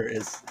number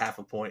is half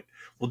a point.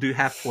 We'll do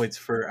half points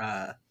for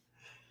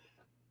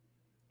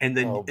and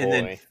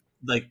then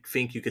like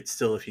Fink, you could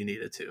still if you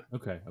needed to.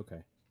 Okay.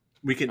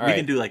 We can All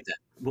right. do like that.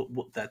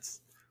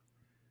 That's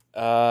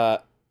Her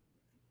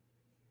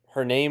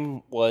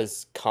name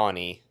was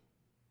Connie.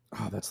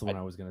 Oh, that's the one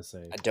I was gonna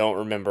say. I don't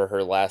remember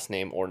her last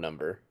name or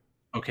number.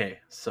 okay.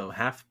 So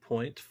half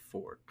point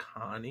for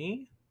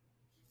Connie.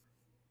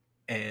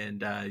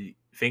 And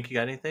Fink, you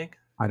got anything?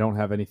 I don't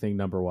have anything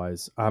number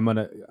wise. I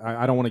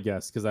don't want to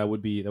guess because it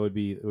would be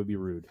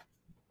rude.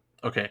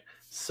 Okay,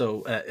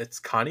 so it's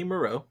Connie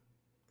Moreau,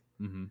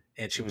 Mm-hmm.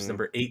 and she was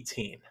number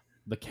 18.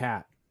 The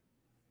cat.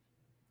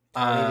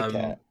 Connie the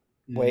cat.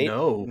 Wait,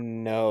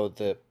 no,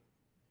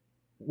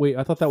 Wait,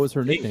 I thought that was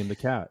her Fink. nickname, the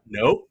cat.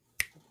 Nope.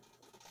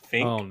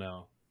 Fink, Oh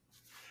no.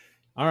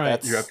 All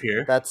right, you're up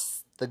here.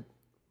 That's the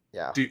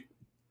yeah.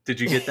 Did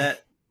you get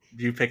that?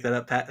 Did you pick that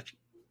up, Pat?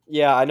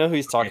 Yeah, I know who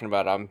he's talking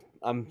about.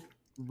 I'm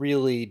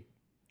really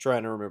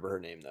trying to remember her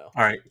name though.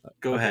 All right,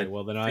 go okay, ahead.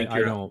 Well, then Fink, I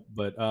you're up. don't.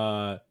 But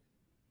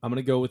I'm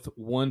gonna go with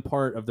one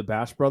part of the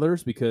Bash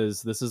Brothers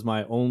because this is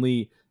my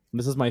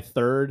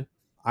third.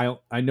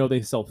 I know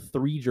they sell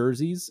 3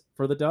 jerseys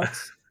for the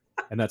Ducks,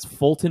 and that's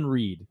Fulton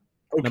Reed,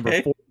 number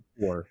Okay,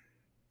 44.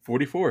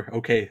 44.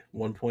 Okay,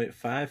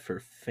 1.5 for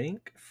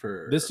Fink.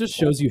 For This just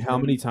shows you how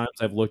many times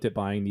I've looked at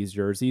buying these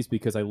jerseys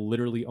because I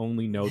literally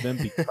only know them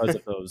because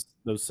of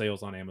those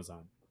sales on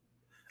Amazon.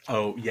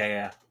 Oh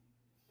yeah.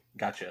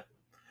 Gotcha.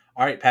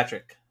 All right,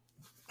 Patrick.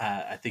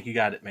 I think you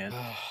got it, man.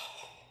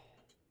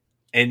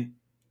 And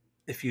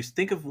if you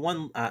think of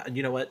one,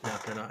 you know what?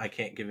 No, I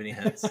can't give any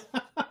hints.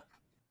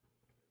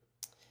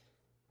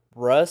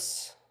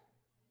 Russ.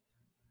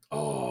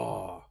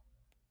 Oh,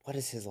 What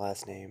is his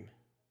last name?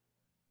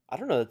 I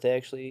don't know that they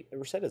actually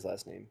ever said his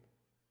last name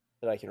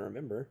that I can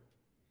remember.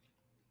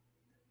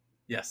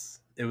 Yes,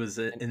 it was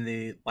in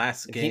the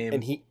last And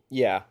game. he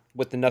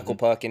with the knuckle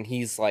puck, and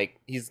he's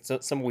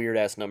some weird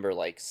ass number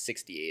like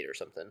 68 or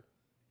something.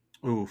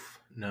 Oof,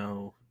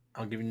 no.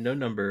 I'll give you no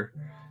number.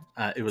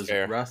 It was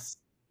Fair. Russ.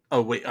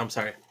 Oh wait, I'm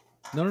sorry.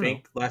 no,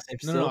 Fink, last name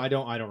no, still. I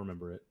don't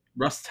remember it.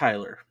 Russ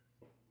Tyler.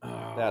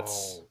 Oh.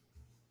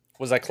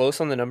 Was I close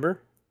on the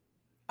number?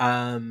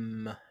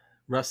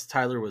 Russ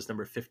Tyler was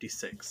number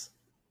 56.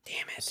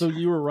 Damn it. So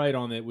you were right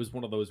on it. It was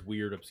one of those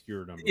weird,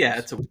 obscure numbers. Yeah,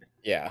 it's a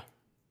yeah.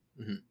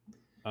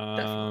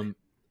 definitely.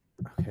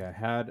 Okay, I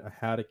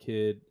had a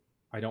kid.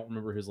 I don't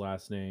remember his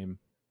last name,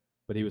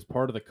 but he was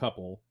part of the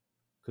couple.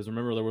 Because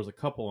remember, there was a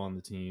couple on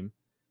the team.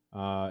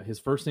 His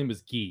first name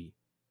is Guy.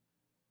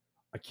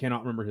 I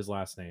cannot remember his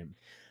last name.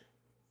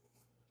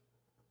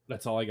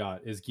 That's all I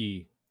got is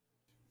Guy.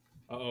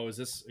 Oh,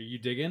 are you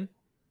digging?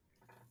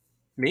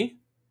 Me?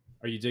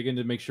 Are you digging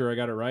to make sure I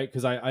got it right?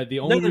 Because the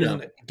only reason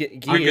Guy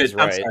I'm is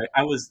good. I'm right. sorry.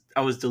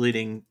 I was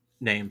deleting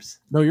names.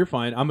 No, you're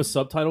fine. I'm a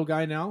subtitle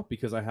guy now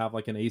because I have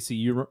like an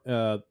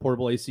ACU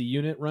portable AC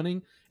unit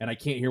running, and I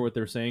can't hear what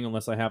they're saying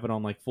unless I have it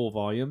on like full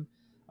volume.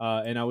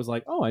 And I was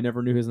like, oh, I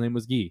never knew his name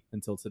was Guy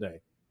until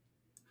today.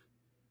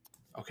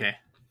 Okay.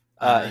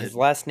 His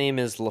last name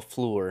is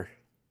LaFleur.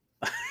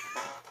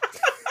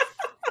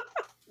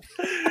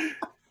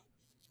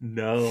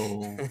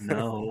 No,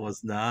 it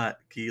was not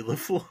Guy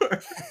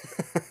Lafleur.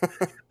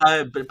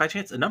 But by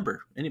chance, a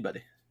number,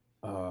 anybody?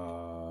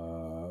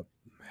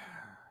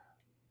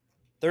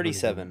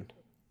 37.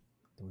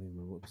 Don't even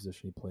remember what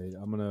position he played.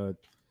 I'm gonna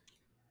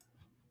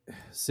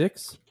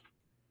 6.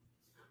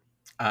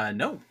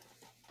 No,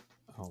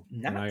 Oh,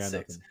 not I got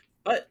 6. nothing.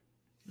 But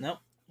no,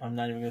 I'm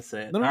not even gonna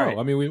say it. No. All right.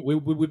 I mean,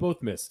 we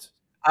both missed.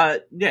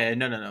 Yeah,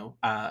 no.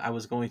 I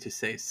was going to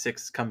say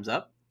 6 comes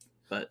up,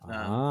 but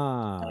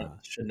I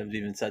shouldn't have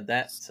even said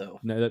that. So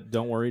No,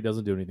 don't worry, it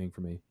doesn't do anything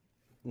for me.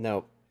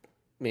 Nope.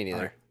 Me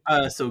neither.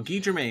 So Guy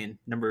Germain,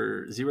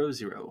 number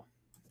 00.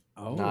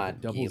 Oh,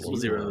 Not double Guy Double Lafleur.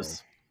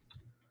 zeros.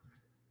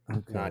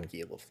 Okay. Not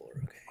Guy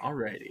LaFleur. Okay.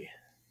 Alrighty.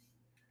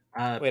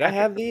 Wait, I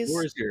have the these?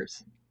 floor is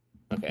yours.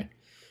 Okay.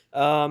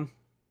 I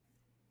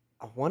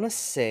want to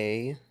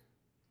say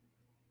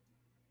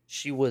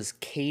she was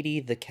Katie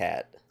the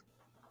cat.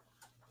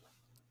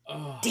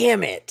 Oh.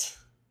 Damn it!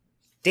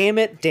 Damn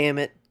it! Damn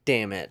it!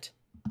 Damn it!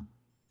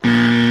 Do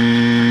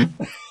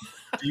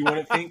you want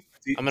to think?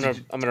 I'm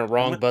gonna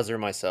wrong buzzer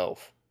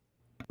myself.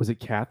 Was it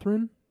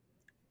Catherine?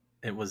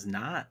 It was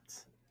not.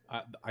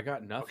 I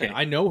got nothing. Okay.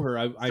 I know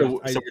her. So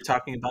we're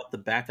talking about the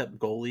backup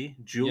goalie,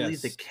 Julie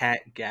Yes. the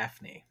Cat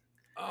Gaffney.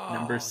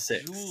 Number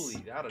 6.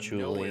 Julie, out of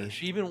Julie. nowhere.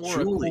 She even wore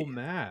a Julie. cool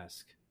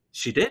mask.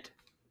 She did.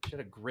 She had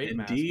a great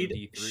Indeed,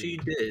 mask in D3. she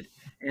did.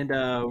 And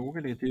we're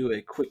going to do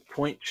a quick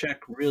point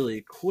check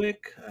really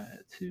quick.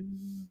 2,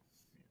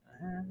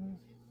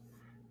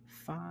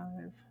 5.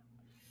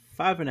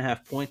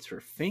 5.5 points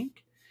for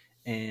Fink.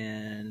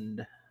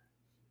 And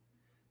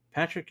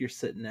Patrick, you're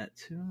sitting at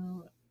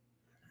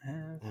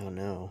 2.5. Oh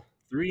no.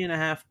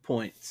 3.5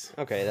 points.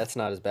 Okay, that's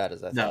not as bad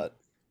as I No. thought.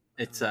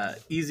 It's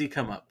easy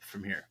come up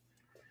from here.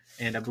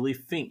 And I believe,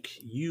 Fink,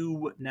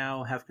 you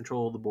now have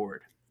control of the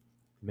board.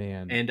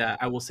 Man, And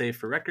I will say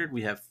for record,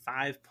 we have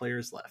 5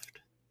 players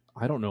left.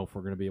 I don't know if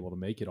we're going to be able to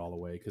make it all the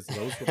way because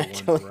those were the I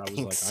ones don't where I was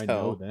think like, so. I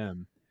know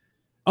them.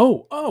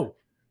 Oh,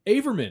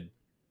 Averman.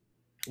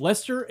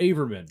 Lester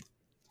Averman.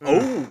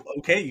 Oh,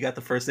 okay. You got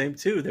the first name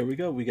too. There we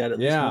go. We got at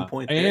least 1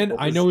 point. there. And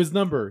What I was- know his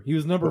number. He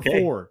was number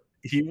Okay. 4.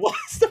 He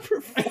was number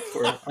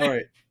 4. All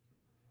right.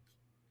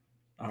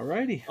 All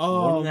righty.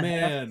 Oh, 1.5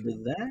 man. for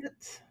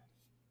that.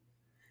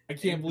 I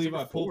can't And believe I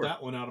number pulled 4.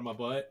 that one out of my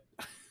butt.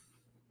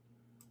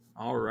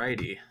 All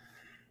righty.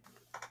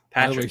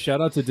 By the way, Patrick. shout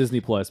out to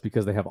Disney Plus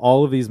because they have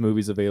all of these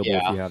movies available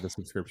Yeah. if you have the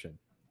subscription.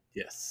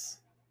 Yes.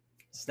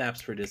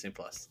 Snaps for Disney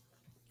Plus.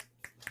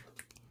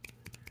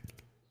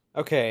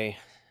 Okay.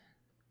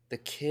 The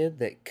kid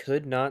that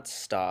could not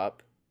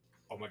stop.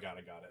 Oh my god,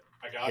 I got it.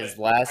 I got His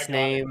last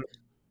name.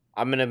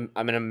 I'm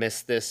gonna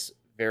miss this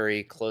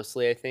very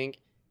closely. I think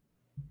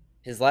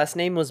his last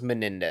name was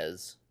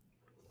Menendez.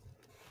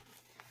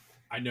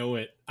 I know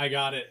it. I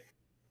got it.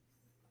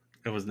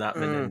 It was not Mm.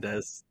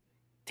 Menendez.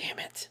 Damn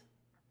it!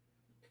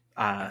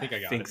 I think I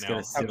got Fink's it gonna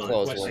now. steal How it.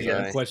 close I'm was questioning,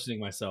 I? I'm questioning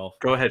myself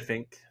Go ahead,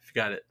 Fink. If you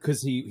got it.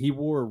 because he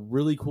wore a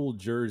really cool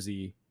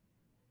jersey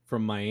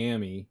from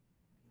Miami,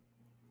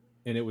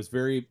 and it was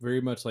very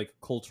very much like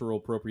cultural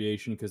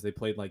appropriation because they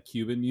played like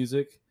Cuban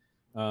music.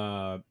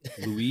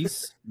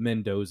 Luis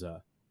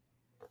Mendoza.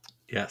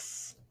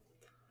 Yes.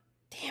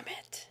 Damn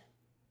it!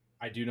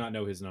 I do not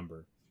know his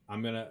number.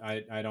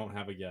 I don't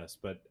have a guess,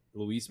 but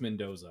Luis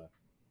Mendoza.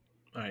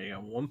 All right, you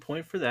got 1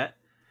 point for that.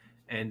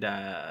 And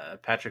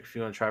Patrick, if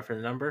you want to try for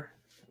the number,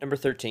 Number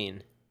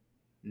 13.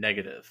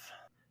 negative.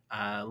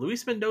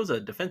 Luis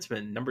Mendoza,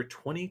 defenseman, number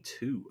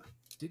 22.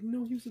 Didn't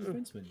know he was a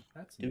defenseman.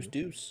 That's Deuce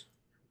deuce.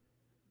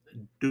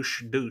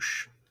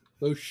 Douche.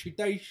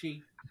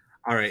 Oshitaishi.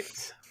 All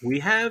right. We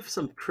have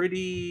some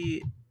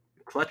pretty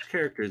clutch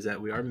characters that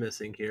we are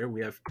missing here.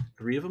 We have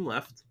 3 of them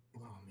left.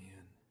 Oh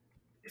man.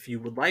 If you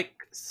would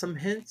like some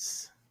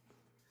hints,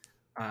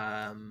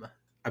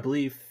 I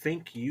believe,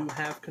 Fink, you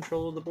have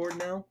control of the board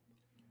now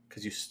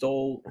because you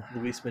stole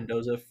Luis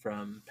Mendoza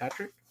from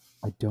Patrick.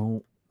 I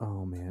don't.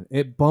 Oh man,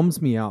 it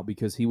bums me out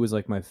because he was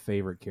like my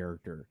favorite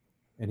character,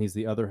 and he's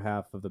the other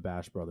half of the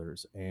Bash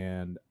Brothers,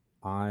 and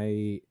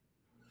I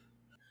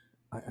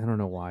don't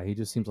know why. He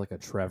just seems like a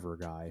Trevor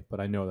guy, but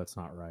I know that's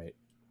not right.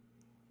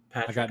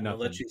 Patrick, got I'm gonna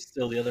let nothing. you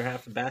steal the other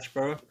half of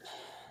Batchboro.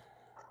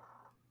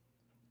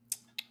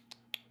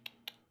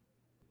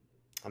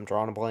 I'm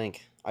drawing a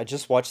blank. I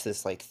just watched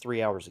this like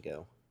 3 hours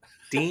ago.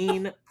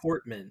 Dean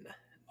Portman,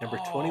 number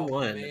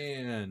 21.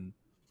 Man.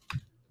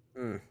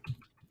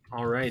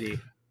 Alrighty.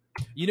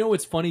 You know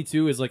what's funny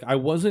too is like I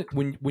wasn't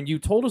when you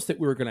told us that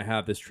we were going to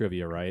have this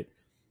trivia, right?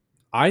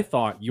 I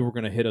thought you were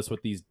going to hit us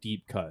with these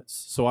deep cuts.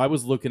 So I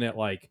was looking at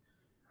like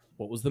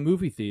what was the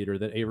movie theater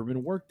that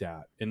Averman worked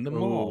at in the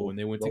mall when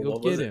they went to well, go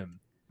what was get it? him.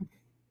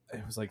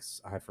 It was like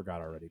I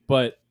forgot already.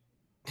 But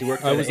He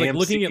worked I at was like AMC,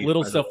 looking at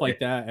little by the stuff way. like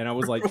that and I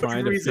was like For trying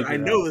whatever to reason,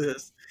 figure I know out.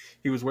 this.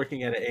 He was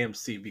working at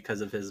AMC because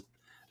of his.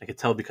 I could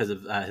tell because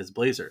of his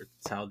blazer.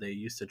 It's how they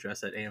used to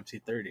dress at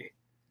AMC 30.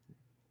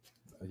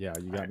 Yeah,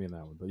 you got me in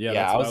that one. But yeah,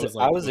 Yeah, that's what I was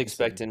like, focusing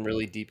expecting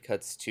really deep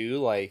cuts too,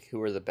 like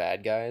who are the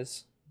bad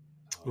guys?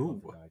 on.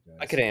 Ooh. Oh, God, I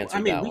guys. could answer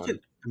I mean, that we one. can.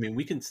 I mean,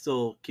 we can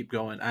still keep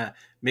going.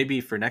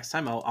 Maybe for next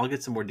time, I'll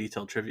get some more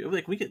detailed trivia.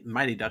 Like we could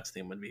Mighty Ducks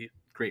theme would be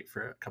great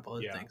for a couple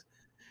other Yeah. things.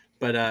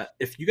 But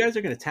if you guys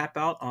are going to tap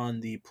out on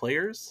the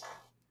players,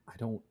 I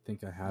don't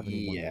think I have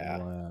anyone Yeah.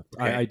 left.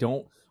 Okay.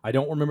 I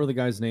don't remember the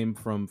guy's name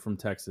from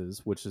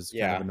Texas, which is kind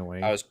Yeah, of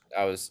annoying. I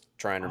was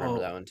trying to remember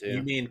that one You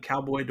too. mean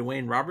Cowboy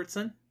Dwayne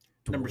Robertson?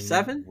 Number Dwayne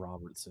 7?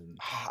 Robertson.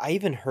 I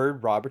even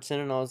heard Robertson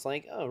and I was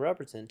like, oh,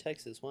 Robertson,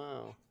 Texas,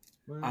 wow.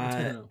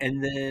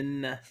 And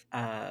then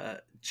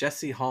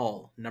Jesse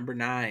Hall, number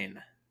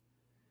 9.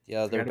 The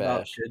other Forgot about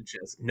Bash. good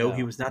Jesse. No, he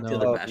No. was not the No.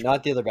 other Oh, Bash.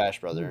 not the other Bash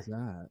Who brother. is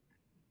that?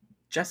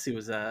 Jesse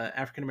was a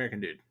African American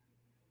dude.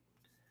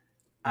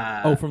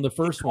 From the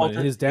first one.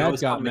 His dad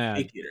got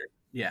mad.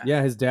 Yeah.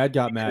 Yeah, his dad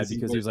got mad Because he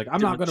because he was was like,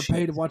 "I'm not doing going to pay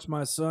to cheats. watch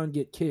my son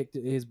get kicked,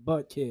 his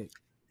butt kicked."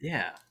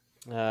 Yeah.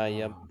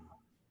 Yep.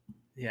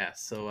 Yeah.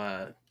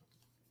 So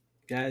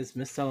guys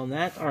missed out on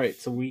that. All right,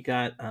 so we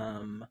got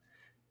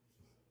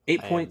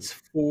Eight I am. points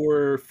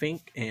for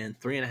Fink and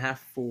 3.5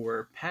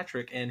 for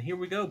Patrick. And here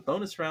we go.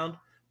 Bonus round.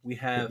 We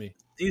have me.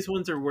 these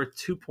ones are worth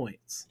 2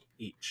 points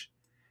each.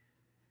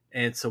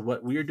 And so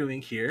what we are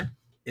doing here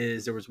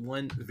is there was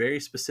one very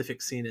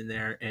specific scene in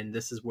there, and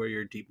this is where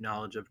your deep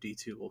knowledge of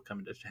D2 will come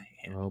into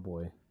hand. Oh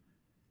boy.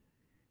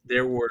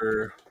 There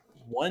were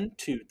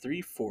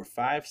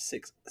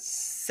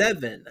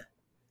 7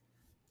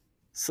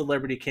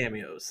 celebrity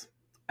cameos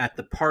at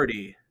the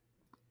party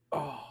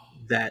Oh.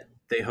 that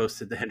they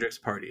hosted, the Hendrix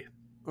party.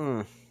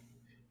 Mm.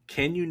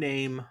 Can you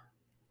name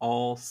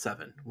all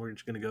 7? We're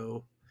just going to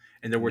go,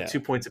 and there were No. 2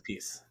 points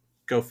apiece.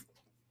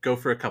 Go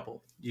for a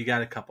couple. You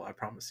got a couple, I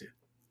promise you.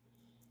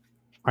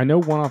 I know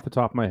one off the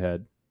top of my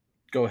head.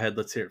 Go ahead,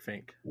 let's hear it,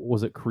 Fink.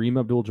 Was it Kareem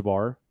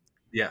Abdul-Jabbar?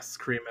 Yes,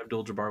 Kareem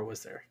Abdul-Jabbar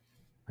was there.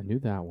 I knew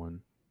that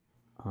one.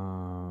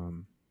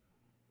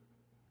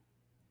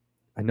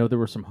 I know there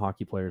were some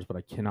hockey players, but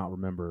I cannot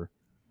remember.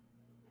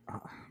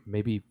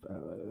 Maybe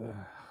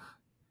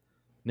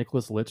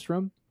Nicholas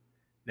Lidstrom?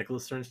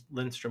 Nicholas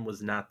Lindstrom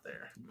was not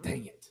there.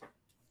 Dang it.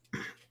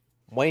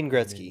 Wayne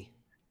Gretzky.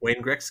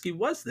 Wayne Gretzky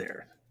was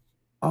there.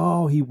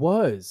 Oh, he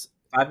was.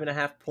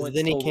 5.5 points.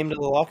 Then he total. came to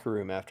the locker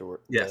room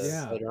afterward. Yes.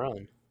 Yeah. Later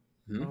on.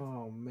 Mhm.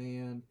 Oh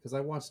man, because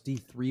I watched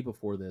D3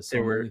 before this. So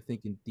There I'm were only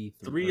thinking D3.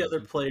 3 other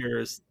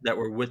players that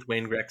were with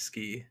Wayne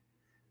Gretzky.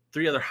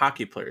 3 other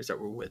hockey players that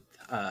were with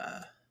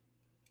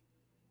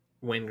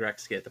Wayne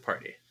Gretzky at the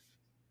party.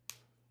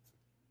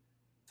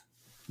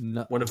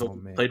 No, One of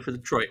them man. played for the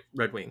Detroit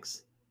Red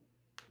Wings.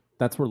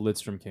 That's where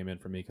Lidstrom came in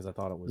for me because I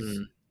thought it was.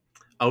 Mm.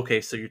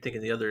 Okay, so you're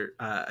thinking the other.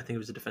 I think it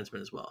was a defenseman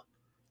as well.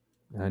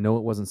 And I know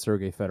it wasn't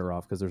Sergei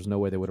Fedorov because there's no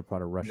way they would have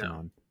brought a Russian No.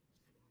 on.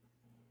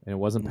 And it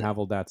wasn't No.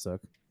 Pavel Datsuk.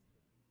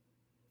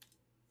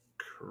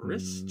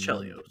 Chris Mm.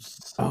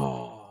 Chelios.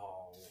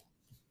 Oh.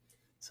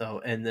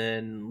 So, and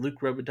then Luke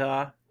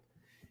Robitaille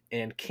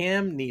and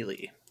Cam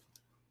Neely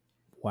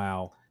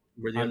Wow.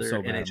 were the I'm other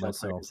so mad at NHL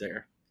myself. players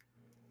there.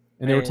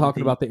 And they were And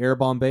talking the- about the Air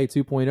Bombay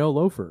 2.0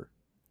 loafer.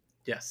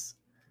 Yes.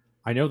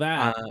 I know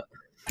that.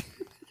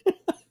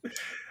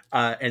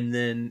 And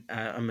then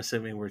I'm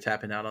assuming we're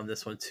tapping out on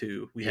this one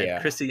too. We had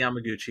Yeah. Christy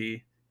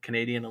Yamaguchi,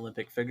 Canadian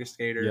Olympic figure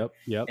skater,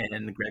 Yep.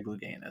 and Greg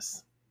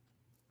Louganis.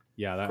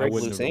 Yeah, that, I Greg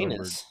wouldn't have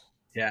remembered. Louganis.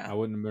 Yeah. I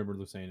wouldn't remember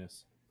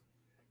Lusanus.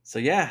 So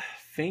yeah,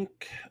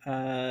 Fink,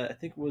 I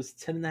think it was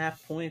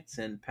 10.5 points,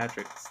 and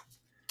Patrick's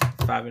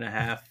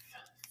 5.5.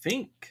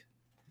 Fink,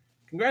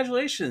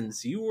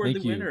 congratulations, you were Thank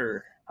the you.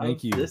 winner Thank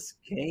of you. this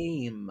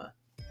game.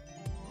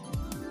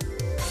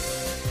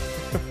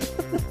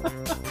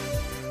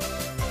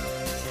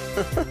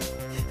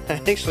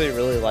 I actually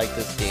really like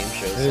this game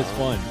show. It is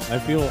song. fun. I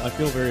feel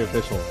very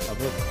official. I'm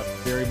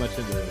very much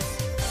into this.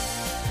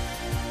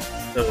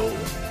 So,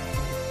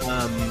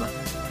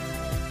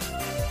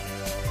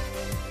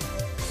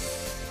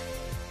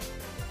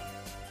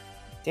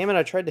 Damn it!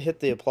 I tried to hit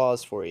the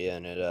applause for you,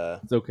 and it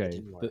It's okay.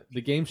 didn't work.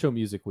 The game show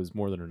music was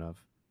more than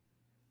enough.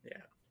 Yeah.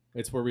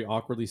 It's where we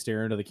awkwardly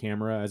stare into the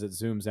camera as it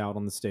zooms out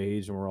on the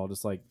stage, and we're all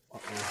just like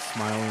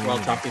smiling. we're all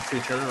and- Mm. talking to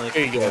each other like,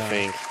 Here you go, Yeah.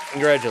 Fink. Thank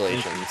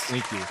Congratulations.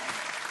 you. Thank you.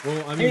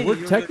 Well, I mean, Hey, you we're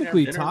wanna go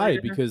technically grab dinner tied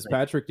later? because Like-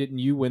 Patrick, didn't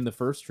you win the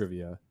first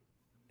trivia?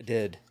 I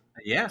did.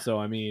 yeah. So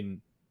I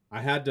mean,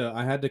 I had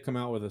to come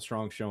out with a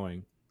strong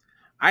showing.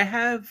 I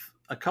have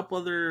a couple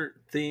other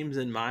themes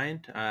in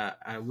mind.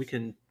 We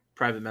can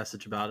private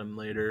message about them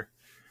later.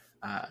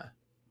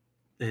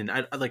 And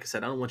I, like I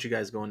said, I don't want you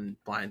guys going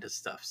blind to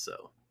stuff,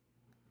 so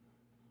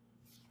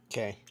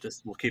Okay.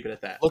 just we'll keep it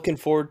at that. Looking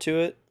forward to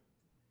it.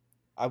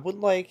 I would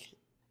like. Do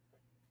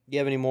you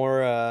have any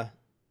more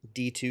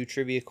D2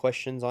 trivia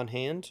questions on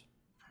hand?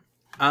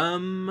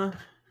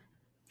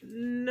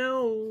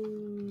 No,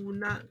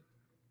 not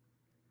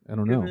I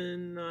don't know.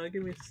 even.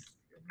 Give me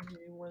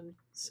 1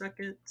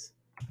 second.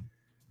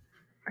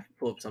 I can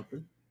pull up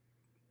something.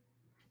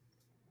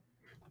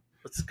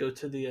 Let's go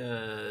to the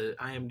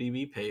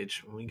IMDb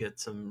page and we get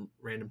some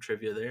random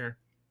trivia there.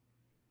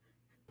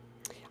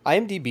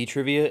 IMDb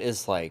trivia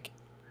is like.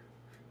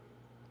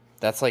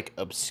 That's like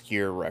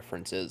obscure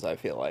references, I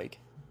feel like.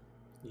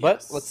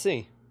 But let's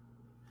see.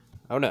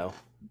 Oh no.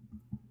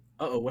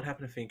 Oh, what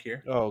happened to Fink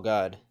here? Oh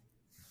god.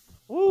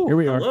 Woo. Here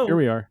we hello. are. Here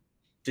we are.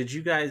 Did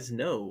you guys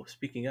know,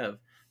 speaking of,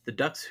 the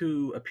Ducks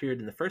who appeared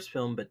in the first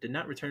film but did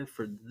not return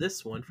for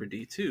this one for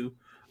D2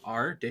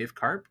 are Dave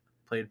Karp,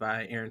 played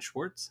by Aaron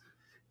Schwartz,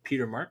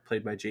 Peter Mark,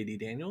 played by J.D.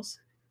 Daniels,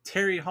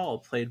 Terry Hall,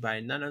 played by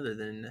none other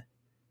than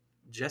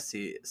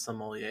Jesse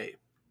Sommelier.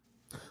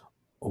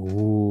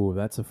 Oh,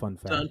 that's a fun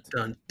fact. Dun,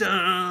 dun,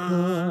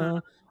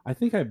 dun! I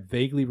think I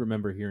vaguely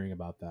remember hearing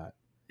about that.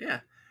 Yeah,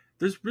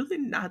 there's really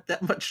not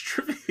that much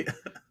trivia.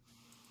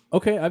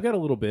 Okay, I've got a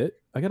little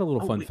bit. I got a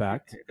little Oh, fun wait,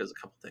 fact. Here goes a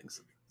couple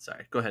things.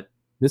 Sorry, go ahead.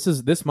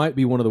 This might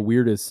be one of the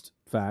weirdest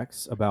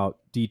facts about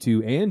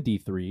D2 and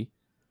D3,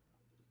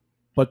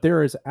 but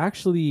there is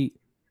actually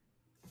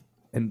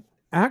an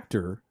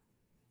actor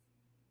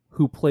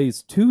who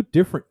plays 2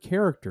 different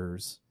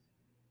characters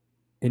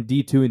in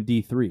D2 and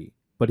D3,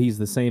 but he's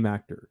the same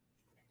actor.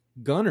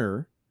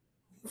 Gunner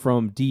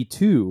from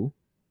D2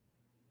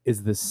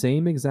 is the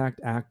same exact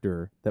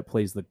actor that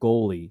plays the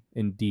goalie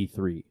in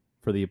D3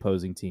 for the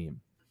opposing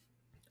team.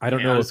 I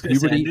don't know I if was gonna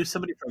say, I puberty knew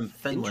somebody from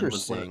Finland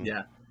was one. Interesting.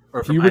 Yeah,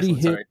 or from puberty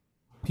Iceland. hit Sorry.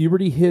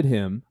 puberty hit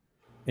him,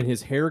 and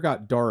his hair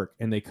got dark,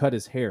 and they cut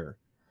his hair.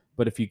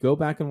 But if you go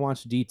back and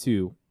watch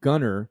D2,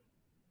 Gunnar,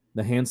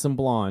 the handsome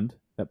blonde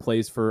that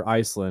plays for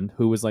Iceland,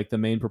 who was like the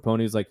main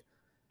proponent, he's like,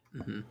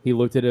 Mm-hmm. he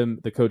looked at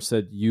him. The coach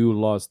said, "You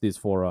lost this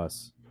for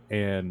us,"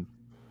 and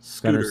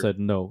Gunnar said,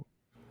 "No."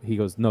 He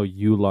goes, "No,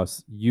 you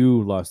lost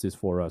this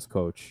for us,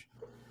 coach."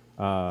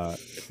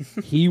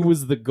 He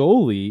was the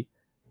goalie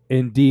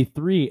in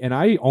D3, and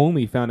I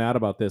only found out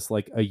about this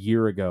like a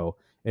year ago,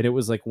 and it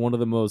was like one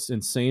of the most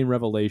insane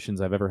revelations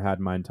I've ever had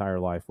in my entire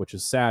life, which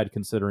is sad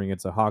considering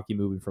it's a hockey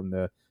movie from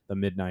the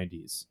mid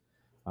 90s.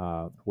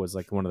 Was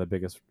like one of the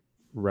biggest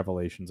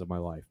revelations of my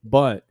life.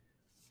 But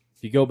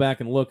if you go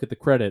back and look at the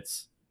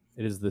credits,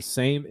 it is the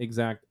same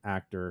exact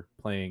actor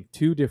playing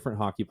two different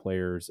hockey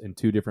players in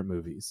two different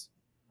movies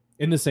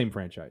in the same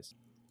franchise.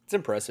 It's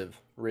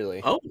impressive,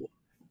 really. Oh,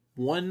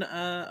 one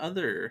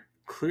other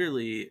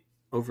clearly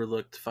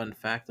overlooked fun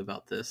fact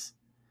about this.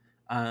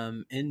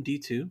 In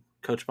D2,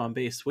 Coach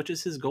Bombay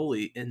switches his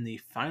goalie in the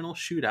final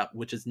shootout,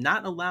 which is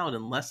not allowed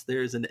unless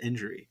there is an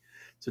injury.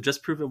 So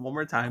just prove it one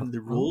more time. The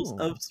rules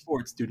of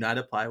sports do not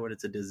apply when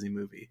it's a Disney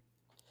movie.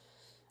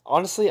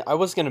 Honestly, I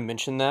was going to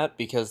mention that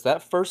because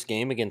that first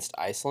game against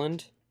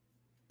Iceland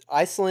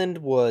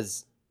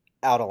was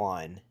out of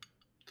line.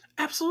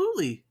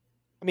 Absolutely.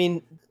 I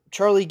mean,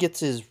 Charlie gets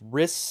his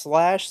wrist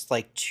slashed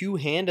like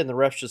two-hand, and the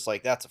ref's just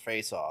like, that's a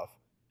face-off.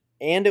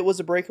 And it was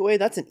a breakaway.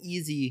 That's an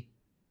easy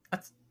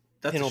That's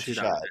penalty a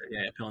shootout shot. right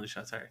there. Yeah, penalty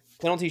shot, sorry.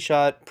 Penalty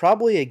shot,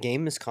 probably a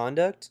game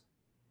misconduct.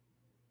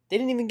 They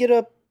didn't even get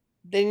a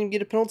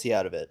penalty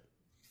out of it.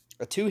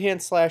 A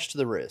two-hand slash to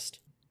the wrist.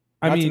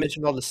 Not to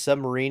mention all the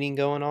submarining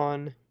going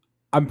on.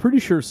 I'm pretty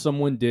sure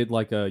someone did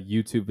like a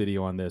YouTube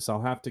video on this.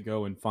 I'll have to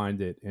go and find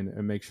it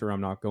and make sure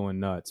I'm not going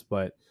nuts.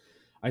 But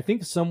I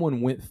think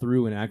someone went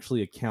through and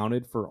actually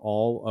accounted for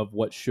all of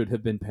what should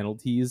have been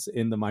penalties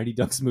in the Mighty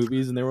Ducks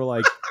movies. And they were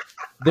like,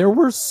 there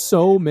were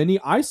so many.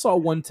 I saw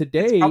one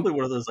today. It's probably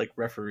one of those like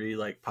referee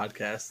like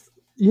podcasts.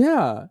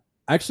 Yeah.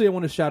 Actually, I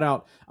want to shout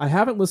out. I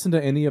haven't listened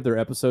to any of their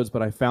episodes,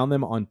 but I found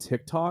them on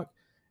TikTok.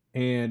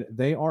 And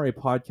they are a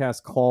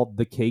podcast called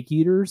The Cake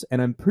Eaters.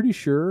 And I'm pretty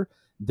sure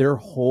their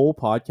whole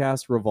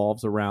podcast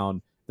revolves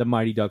around the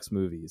Mighty Ducks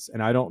movies.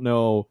 And I don't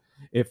know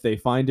if they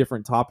find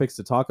different topics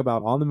to talk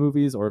about on the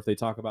movies or if they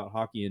talk about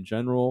hockey in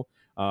general.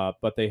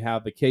 But they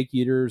have The Cake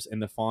Eaters,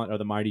 and the font are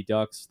the Mighty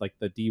Ducks, like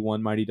the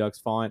D1 Mighty Ducks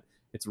font.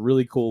 It's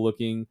really cool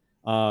looking.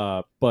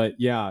 But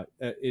yeah,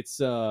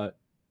 it's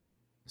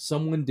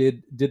someone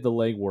did the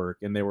legwork,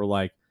 and they were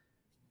like,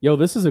 yo,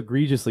 this is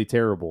egregiously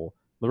terrible.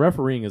 The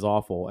refereeing is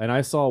awful. And I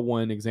saw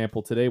one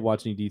example today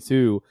watching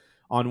D2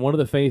 on one of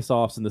the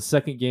face-offs in the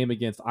second game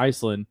against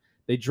Iceland.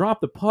 They dropped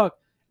the puck,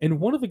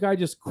 and one of the guys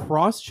just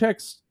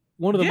cross-checks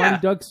one of the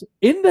Mighty Ducks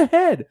in the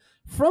head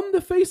from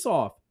the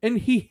face-off, and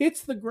he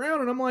hits the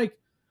ground. And I'm like,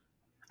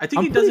 I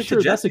think he does it to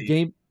Jesse. That's a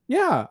game.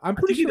 Yeah, I'm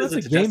pretty sure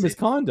that's a game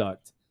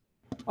misconduct.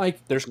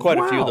 Like, there's quite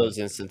a few of those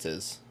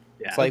instances.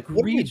 Yeah. It's like,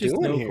 what are we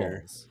doing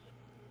here?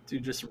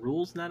 Dude, just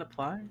rules not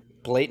apply?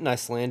 Blatant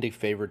Icelandic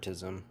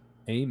favoritism.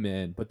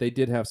 Amen. But they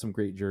did have some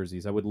great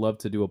jerseys. I would love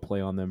to do a play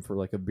on them for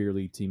like a beer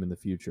league team in the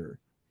future.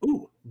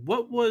 Ooh,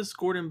 what was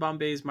Gordon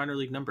Bombay's minor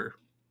league number?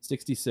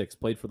 66.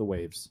 Played for the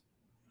Waves.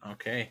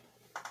 Okay.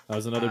 That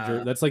was another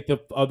jersey. That's like the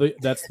other.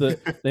 That's the.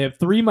 They have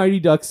 3 Mighty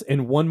Ducks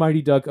and 1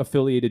 Mighty Duck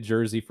affiliated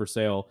jersey for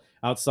sale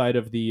outside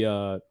of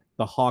the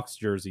Hawks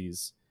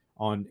jerseys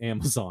on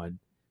Amazon.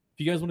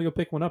 If you guys want to go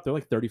pick one up, they're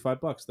like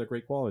 $35. They're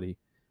great quality.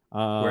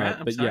 Where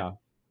at? But yeah,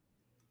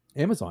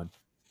 Amazon.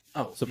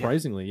 Oh,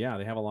 surprisingly, yeah,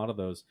 they have a lot of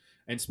those.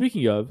 And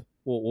speaking of,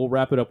 we'll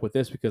wrap it up with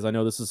this because I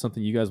know this is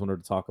something you guys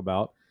wanted to talk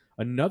about.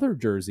 Another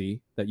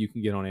jersey that you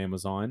can get on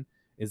Amazon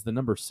is the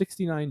number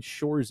 69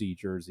 Shoresy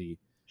jersey,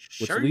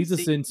 which leads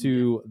us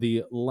into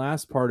the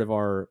last part of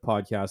our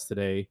podcast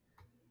today.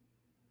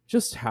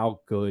 Just how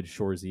good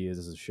Shoresy is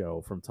as a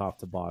show from top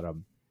to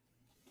bottom.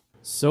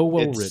 So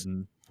well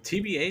written.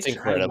 TBH,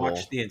 I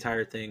watched the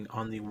entire thing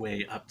on the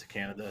way up to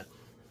Canada.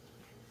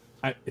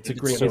 It's a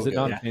great. So is it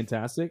not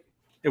fantastic?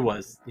 It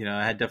was. You know,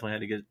 I definitely had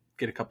to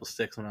get a couple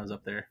sticks when I was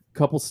up there.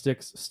 Couple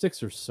sticks.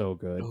 Sticks are so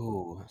good.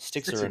 Oh,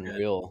 sticks are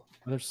unreal.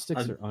 Their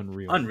sticks are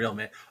unreal. Unreal,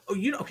 man. Oh,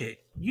 you know, okay.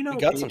 You know, I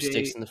got some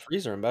sticks in the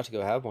freezer. I'm about to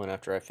go have one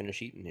after I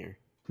finish eating here.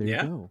 There you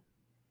go.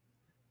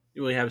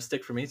 You will have a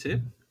stick for me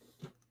too?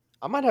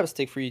 I might have a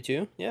stick for you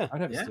too. Yeah.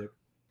 I'd have a stick.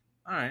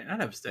 All right,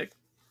 I'd have a stick.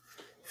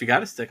 If you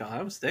got a stick, I'll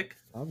have a stick.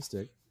 I'll have a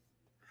stick.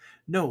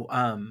 No,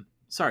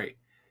 sorry.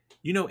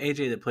 You know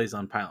AJ that plays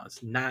on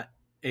Pilots, not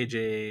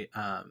AJ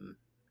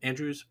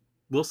Andrews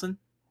Wilson?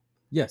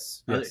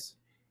 Yes.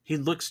 He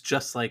looks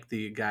just like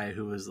the guy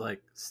who was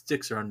like,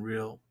 sticks are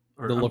unreal.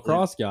 Or the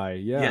lacrosse guy,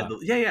 yeah.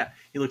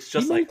 He looks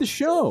just like the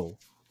show.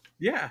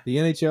 Yeah. The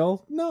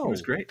NHL? No. It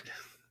was great.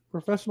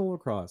 Professional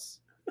lacrosse.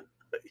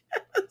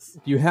 Yes.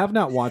 If you have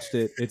not watched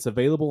it, it's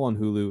available on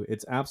Hulu.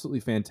 It's absolutely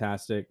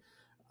fantastic.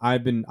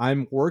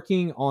 I'm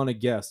working on a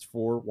guest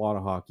for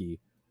Wada Hockey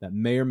that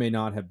may or may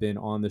not have been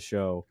on the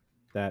show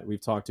that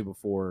we've talked to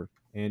before,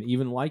 and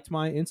even liked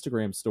my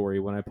Instagram story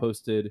when I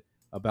posted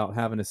about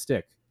having a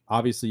stick.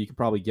 Obviously, you can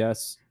probably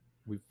guess.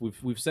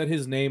 We've said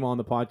his name on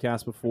the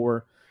podcast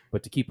before,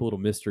 but to keep a little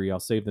mystery, I'll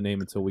save the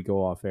name until we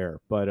go off air.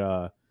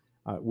 But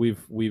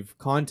we've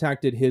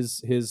contacted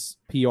his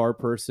PR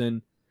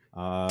person.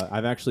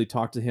 I've actually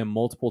talked to him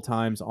multiple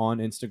times on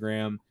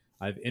Instagram.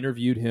 I've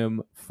interviewed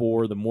him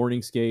for the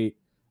morning skate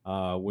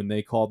when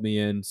they called me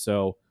in.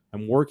 So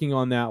I'm working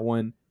on that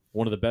one.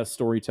 One of the best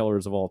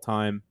storytellers of all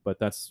time, but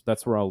that's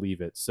where I'll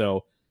leave it.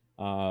 So,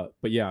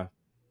 but yeah,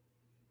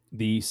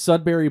 the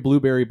Sudbury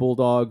Blueberry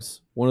Bulldogs,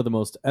 one of the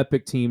most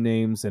epic team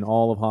names in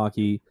all of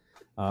hockey,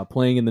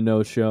 playing in the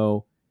No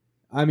Show.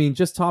 I mean,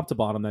 just top to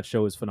bottom, that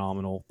show is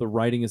phenomenal. The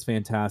writing is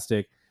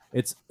fantastic.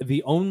 It's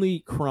the only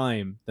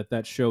crime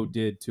that show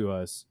did to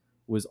us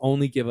was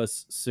only give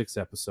us 6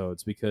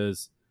 episodes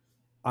because,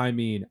 I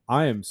mean,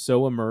 I am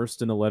so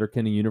immersed in the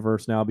Letterkenny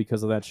universe now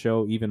because of that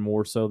show, even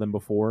more so than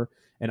before.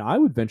 And I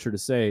would venture to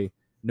say,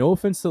 no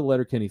offense to the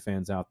Letterkenny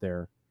fans out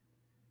there,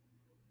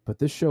 but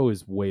this show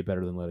is way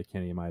better than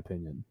Letterkenny, in my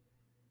opinion.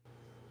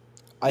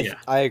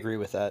 I agree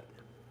with that.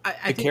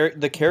 I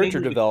The character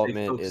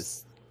development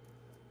is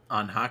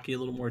on hockey a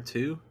little more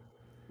too.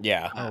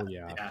 Yeah. Oh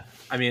yeah.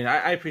 I mean,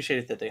 I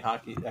appreciated that they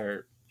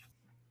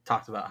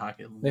talked about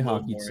hockey. They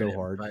hockeyed so more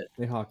hard. but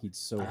They hockeyed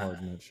so hard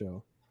in that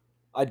show.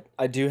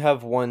 I do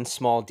have one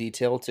small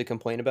detail to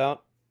complain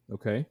about,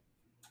 Okay.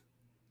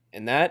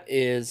 and that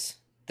is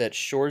that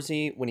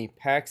Shorzy, when he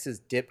packs his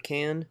dip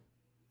can,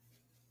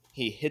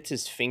 he hits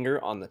his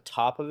finger on the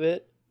top of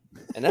it,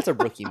 and that's a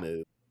rookie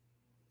move.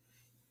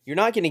 You're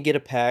not going to get a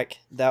pack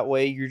that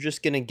way. You're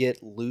just going to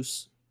get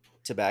loose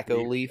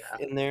tobacco leaf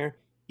in there.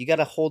 You got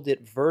to hold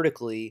it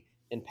vertically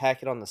and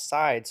pack it on the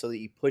side so that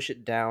you push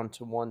it down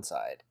to one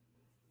side.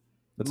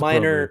 That's a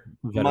minor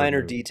veteran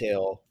move.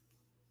 detail,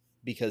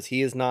 because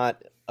he is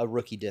not a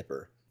rookie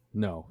dipper.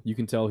 No, you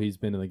can tell he's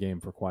been in the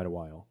game for quite a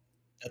while.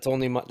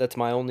 That's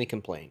my only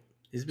complaint.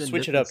 He's been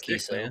Switch it dipping up,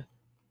 sticks, Kiso. man.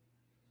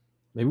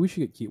 Maybe we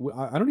should get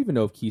I don't even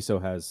know if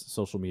Kiso has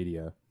social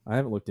media. I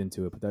haven't looked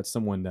into it, but that's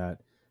someone that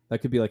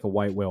could be like a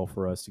white whale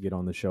for us to get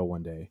on the show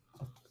one day.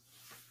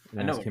 And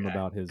I know ask a him guy.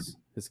 about his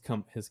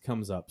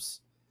comes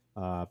ups.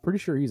 Pretty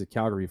sure he's a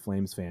Calgary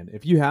Flames fan.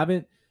 If you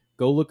haven't,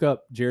 go look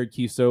up Jared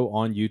Kiso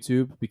on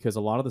YouTube, because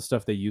a lot of the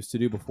stuff they used to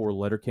do before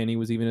Letterkenny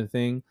was even a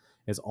thing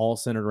is all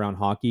centered around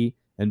hockey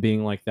and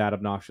being like that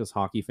obnoxious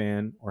hockey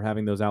fan, or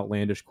having those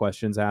outlandish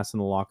questions asked in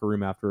the locker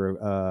room after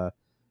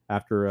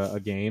a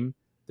game.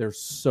 They're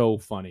so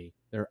funny.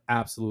 They're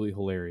absolutely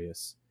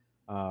hilarious.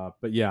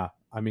 But yeah,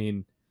 I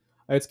mean,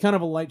 it's kind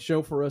of a light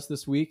show for us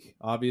this week.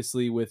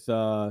 Obviously, with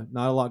not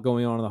a lot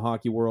going on in the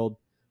hockey world,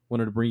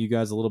 wanted to bring you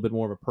guys a little bit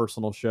more of a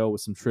personal show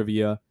with some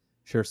trivia,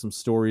 share some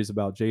stories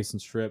about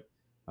Jason's trip,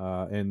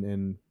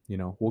 and you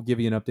know, we'll give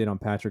you an update on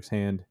Patrick's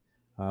hand.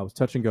 I was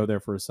touch and go there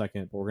for a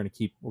second, but we're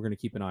gonna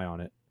keep an eye on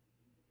it.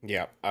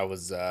 Yeah, I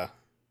was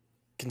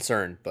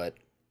concerned, but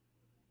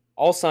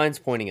all signs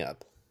pointing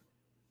up.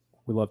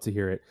 We love to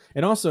hear it.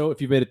 And also,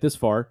 if you've made it this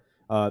far,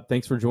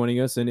 thanks for joining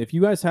us. And if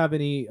you guys have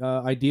any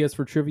ideas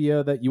for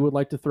trivia that you would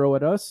like to throw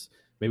at us,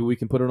 maybe we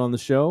can put it on the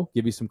show,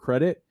 give you some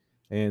credit,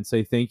 and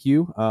say thank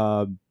you.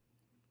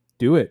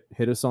 Do it.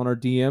 Hit us on our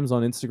DMs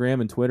on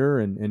Instagram and Twitter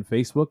and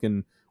Facebook,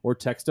 and or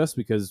text us,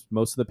 because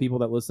most of the people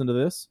that listen to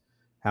this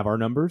have our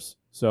numbers.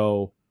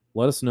 So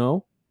let us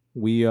know.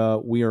 We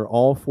are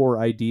all for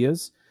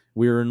ideas.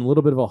 We're in a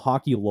little bit of a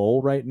hockey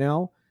lull right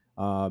now.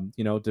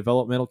 You know,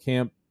 developmental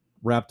camp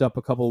wrapped up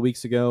a couple of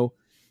weeks ago.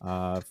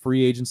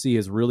 Free agency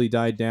has really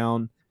died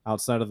down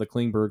outside of the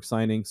Klingberg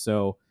signing.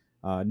 So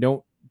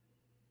no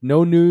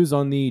news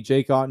on the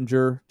Jake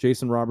Ottinger,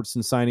 Jason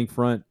Robertson signing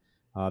front.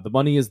 The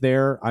money is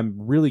there. I'm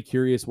really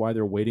curious why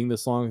they're waiting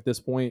this long at this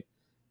point,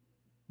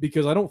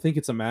 because I don't think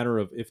it's a matter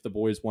of if the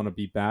boys want to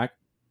be back.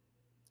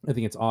 I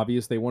think it's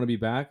obvious they want to be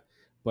back,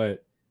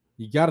 but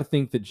you got to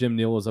think that Jim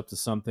Neal is up to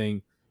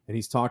something, and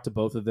he's talked to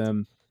both of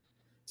them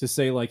to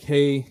say, like,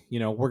 hey, you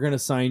know, we're going to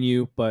sign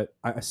you, but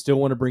I still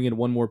want to bring in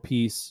one more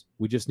piece.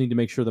 We just need to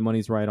make sure the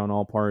money's right on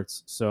all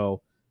parts.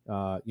 So,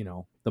 you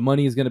know, the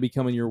money is going to be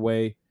coming your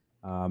way.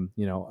 You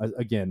know,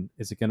 again,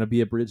 is it going to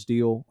be a bridge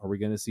deal? Are we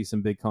going to see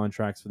some big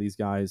contracts for these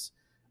guys?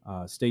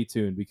 Stay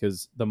tuned,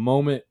 because the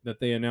moment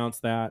that they announce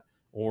that,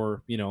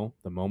 or, you know,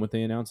 the moment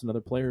they announce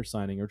another player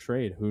signing or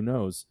trade, who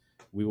knows?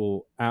 We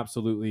will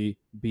absolutely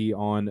be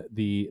on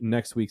the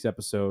next week's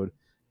episode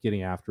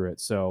getting after it.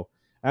 So,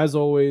 as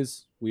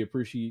always, we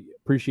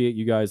appreciate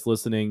you guys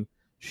listening,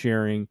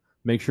 sharing.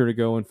 Make sure to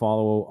go and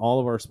follow all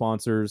of our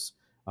sponsors,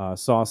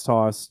 Sauce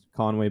Toss,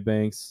 Conway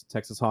Banks,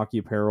 Texas Hockey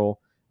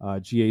Apparel,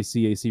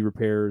 GAC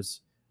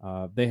Repairs.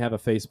 They have a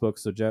Facebook,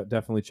 so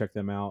definitely check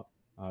them out,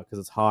 because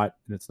it's hot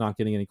and it's not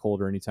getting any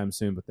colder anytime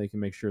soon, but they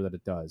can make sure that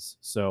it does.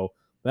 So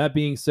that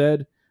being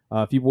said,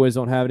 if you boys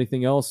don't have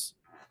anything else,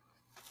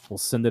 we'll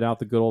send it out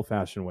the good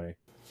old-fashioned way.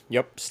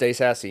 Yep, stay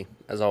sassy,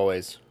 as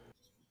always.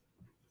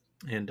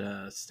 And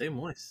stay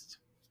moist.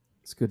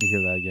 It's good to hear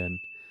that again.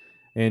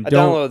 And I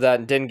don't. downloaded that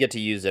and didn't get to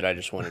use it. I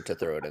just wanted to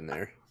throw it in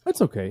there.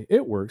 That's okay.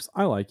 It works.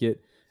 I like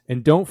it.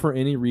 And don't for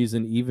any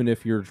reason, even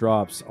if your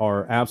drops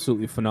are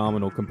absolutely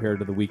phenomenal compared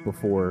to the week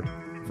before,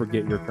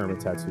 forget your Kermit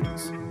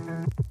tattoos.